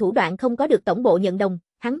chuẩn bị thủ đoạn không có được tổng bộ nhận đồng,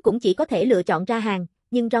 hắn cũng chỉ có thể lựa chọn ra hàng,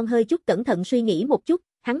 nhưng Ron hơi chút cẩn thận suy nghĩ một chút,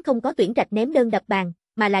 hắn không có tuyển trạch ném đơn đập bàn,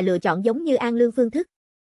 mà là lựa chọn giống như An Lương phương thức.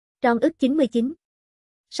 Ron ức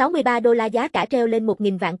 63 đô la giá cả treo lên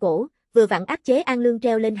 1.000 vạn cổ, vừa vặn áp chế An Lương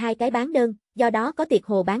treo lên hai cái bán đơn, do đó có tiệt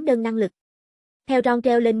hồ bán đơn năng lực. Theo Ron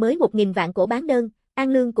treo lên mới 1.000 vạn cổ bán đơn, An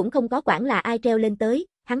Lương cũng không có quản là ai treo lên tới,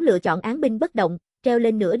 hắn lựa chọn án binh bất động, treo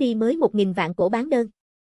lên nửa đi mới 1.000 vạn cổ bán đơn.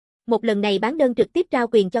 Một lần này bán đơn trực tiếp trao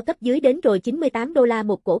quyền cho cấp dưới đến rồi 98 đô la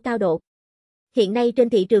một cổ cao độ. Hiện nay trên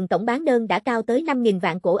thị trường tổng bán đơn đã cao tới 5.000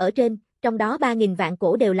 vạn cổ ở trên, trong đó 3.000 vạn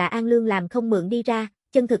cổ đều là An Lương làm không mượn đi ra,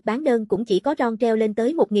 chân thực bán đơn cũng chỉ có Ron treo lên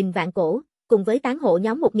tới 1.000 vạn cổ, cùng với tán hộ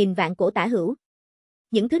nhóm 1.000 vạn cổ tả hữu.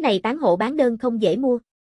 Những thứ này tán hộ bán đơn không dễ mua,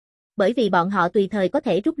 bởi vì bọn họ tùy thời có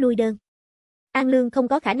thể rút lui đơn. An Lương không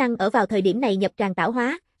có khả năng ở vào thời điểm này nhập tràng tảo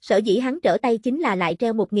hóa, sở dĩ hắn trở tay chính là lại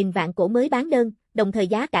treo 1.000 vạn cổ mới bán đơn, đồng thời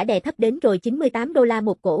giá cả đè thấp đến rồi 98 đô la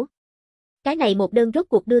một cổ. Cái này một đơn rốt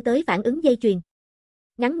cuộc đưa tới phản ứng dây chuyền.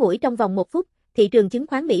 Ngắn ngủi trong vòng 1 phút, thị trường chứng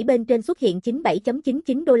khoán Mỹ bên trên xuất hiện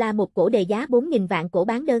 97.99 đô la một cổ đề giá 4.000 vạn cổ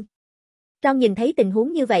bán đơn. Ron nhìn thấy tình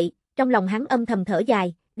huống như vậy, trong lòng hắn âm thầm thở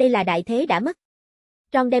dài, đây là đại thế đã mất.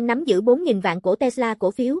 Ron đem nắm giữ 4.000 vạn cổ Tesla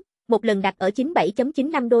cổ phiếu, một lần đặt ở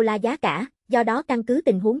 97.95 đô la giá cả, do đó căn cứ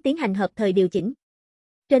tình huống tiến hành hợp thời điều chỉnh.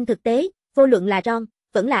 Trên thực tế, vô luận là Ron,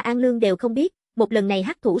 vẫn là An Lương đều không biết, một lần này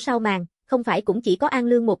hắc thủ sau màn, không phải cũng chỉ có An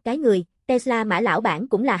Lương một cái người, Tesla Mã lão bản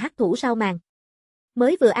cũng là hắc thủ sau màn.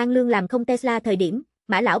 Mới vừa An Lương làm không Tesla thời điểm,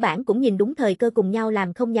 Mã lão bản cũng nhìn đúng thời cơ cùng nhau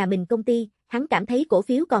làm không nhà mình công ty, hắn cảm thấy cổ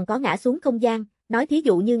phiếu còn có ngã xuống không gian, nói thí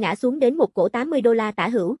dụ như ngã xuống đến một cổ 80 đô la tả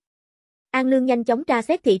hữu. An Lương nhanh chóng tra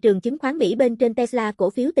xét thị trường chứng khoán Mỹ bên trên Tesla cổ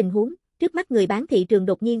phiếu tình huống, trước mắt người bán thị trường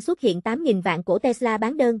đột nhiên xuất hiện 8.000 vạn cổ Tesla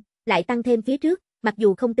bán đơn, lại tăng thêm phía trước, mặc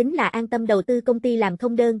dù không tính là an tâm đầu tư công ty làm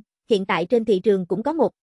không đơn, hiện tại trên thị trường cũng có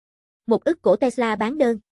một ức cổ Tesla bán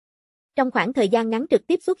đơn. Trong khoảng thời gian ngắn trực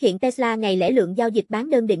tiếp xuất hiện Tesla ngày lẻ lượng giao dịch bán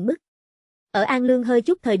đơn định mức. Ở An Lương hơi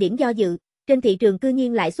chút thời điểm do dự, trên thị trường cư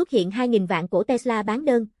nhiên lại xuất hiện 2.000 vạn cổ Tesla bán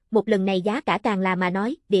đơn, một lần này giá cả càng là mà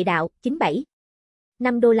nói, địa đạo,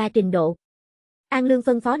 5 đô la trình độ. An Lương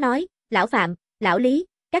phân phó nói, Lão Phạm, Lão Lý,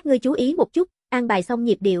 các ngươi chú ý một chút, an bài xong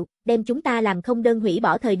nhịp điệu, đem chúng ta làm không đơn hủy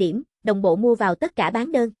bỏ thời điểm, đồng bộ mua vào tất cả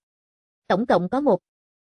bán đơn. Tổng cộng có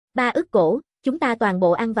 3 ức cổ, chúng ta toàn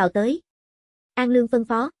bộ ăn vào tới. An Lương phân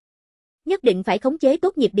phó. Nhất định phải khống chế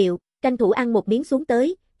tốt nhịp điệu, tranh thủ ăn một miếng xuống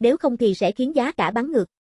tới, nếu không thì sẽ khiến giá cả bắn ngược.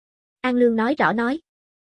 An Lương nói rõ nói.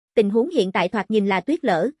 Tình huống hiện tại thoạt nhìn là tuyết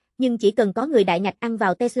lở, nhưng chỉ cần có người đại ngạch ăn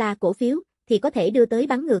vào Tesla cổ phiếu, thì có thể đưa tới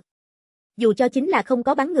bắn ngược. Dù cho chính là không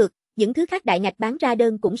có bắn ngược, những thứ khác đại ngạch bán ra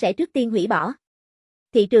đơn cũng sẽ trước tiên hủy bỏ.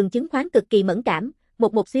 Thị trường chứng khoán cực kỳ mẫn cảm,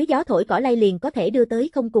 một xíu gió thổi cỏ lay liền có thể đưa tới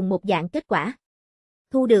không cùng một dạng kết quả.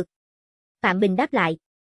 Thu được. Phạm Bình đáp lại.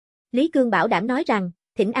 Lý Cương bảo đảm nói rằng,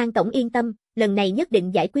 thỉnh An Tổng yên tâm, lần này nhất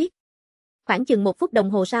định giải quyết. Khoảng chừng 1 phút đồng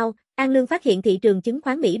hồ sau, An Lương phát hiện thị trường chứng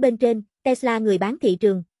khoán Mỹ bên trên, Tesla người bán thị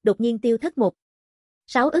trường, đột nhiên tiêu thất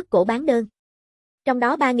 6 ức cổ bán đơn. Trong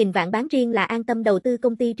đó 3.000 vạn bán riêng là an tâm đầu tư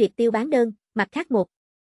công ty triệt tiêu bán đơn, mặt khác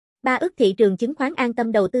 3 ức thị trường chứng khoán an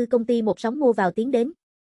tâm đầu tư công ty một sóng mua vào tiến đến.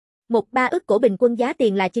 3 ức cổ bình quân giá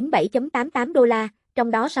tiền là 97.88 đô la,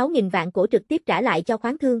 trong đó 6.000 vạn cổ trực tiếp trả lại cho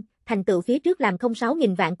khoán thương, thành tựu phía trước làm không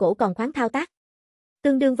 6.000 vạn cổ còn khoán thao tác.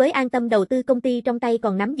 Tương đương với an tâm đầu tư công ty trong tay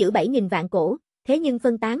còn nắm giữ 7.000 vạn cổ, thế nhưng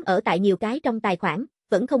phân tán ở tại nhiều cái trong tài khoản,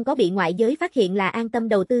 vẫn không có bị ngoại giới phát hiện là an tâm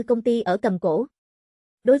đầu tư công ty ở cầm cổ.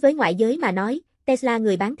 Đối với ngoại giới mà nói, Tesla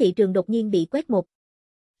người bán thị trường đột nhiên bị quét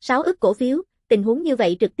 1,6 ức cổ phiếu, tình huống như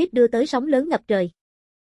vậy trực tiếp đưa tới sóng lớn ngập trời.